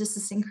the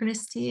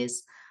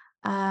synchronicities.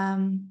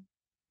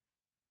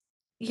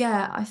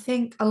 Yeah, I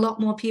think a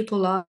lot more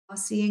people are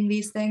seeing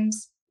these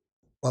things.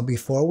 Well,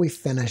 before we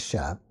finish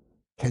up,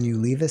 can you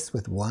leave us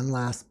with one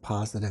last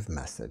positive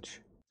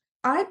message?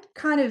 I'd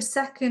kind of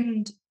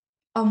second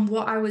on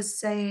what I was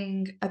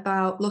saying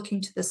about looking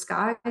to the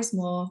skies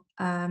more,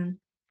 and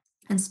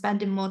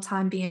spending more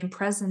time being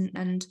present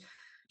and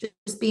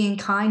just being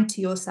kind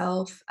to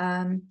yourself.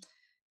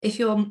 If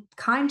you're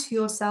kind to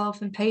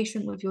yourself and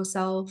patient with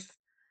yourself,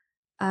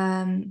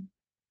 and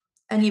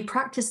you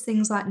practice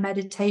things like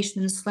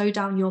meditation and slow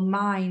down your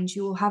mind,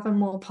 you will have a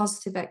more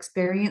positive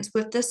experience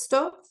with this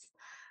stuff.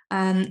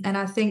 And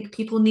I think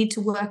people need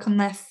to work on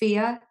their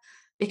fear,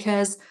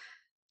 because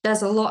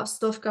there's a lot of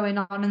stuff going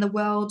on in the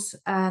world.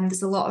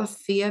 There's a lot of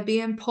fear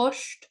being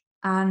pushed,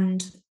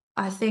 and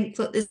I think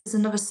that there's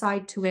another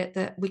side to it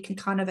that we can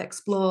kind of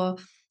explore.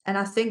 And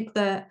I think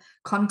that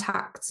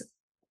contact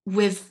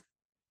with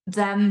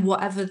them,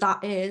 whatever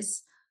that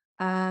is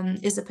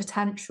a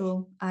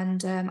potential.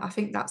 And I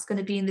think that's going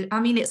to be in the, I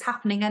mean, it's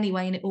happening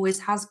anyway, and it always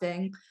has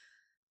been,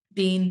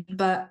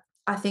 but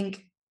I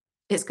think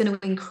it's going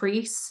to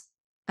increase.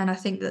 And I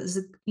think that there's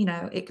a, you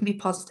know, it can be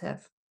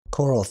positive.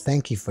 Coral,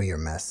 thank you for your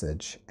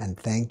message, and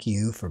thank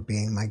you for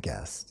being my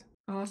guest.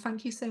 Oh,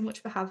 thank you so much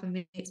for having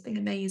me. It's been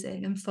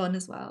amazing and fun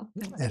as well.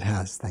 It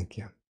has, thank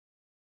you.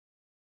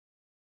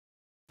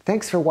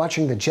 Thanks for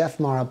watching the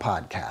JeffMara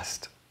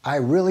podcast. I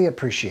really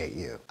appreciate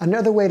you.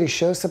 Another way to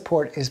show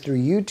support is through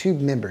YouTube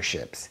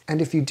memberships.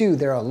 And if you do,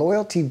 there are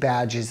loyalty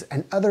badges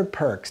and other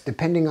perks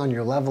depending on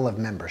your level of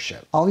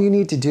membership. All you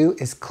need to do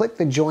is click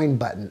the join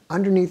button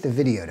underneath the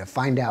video to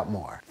find out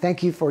more.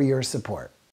 Thank you for your support.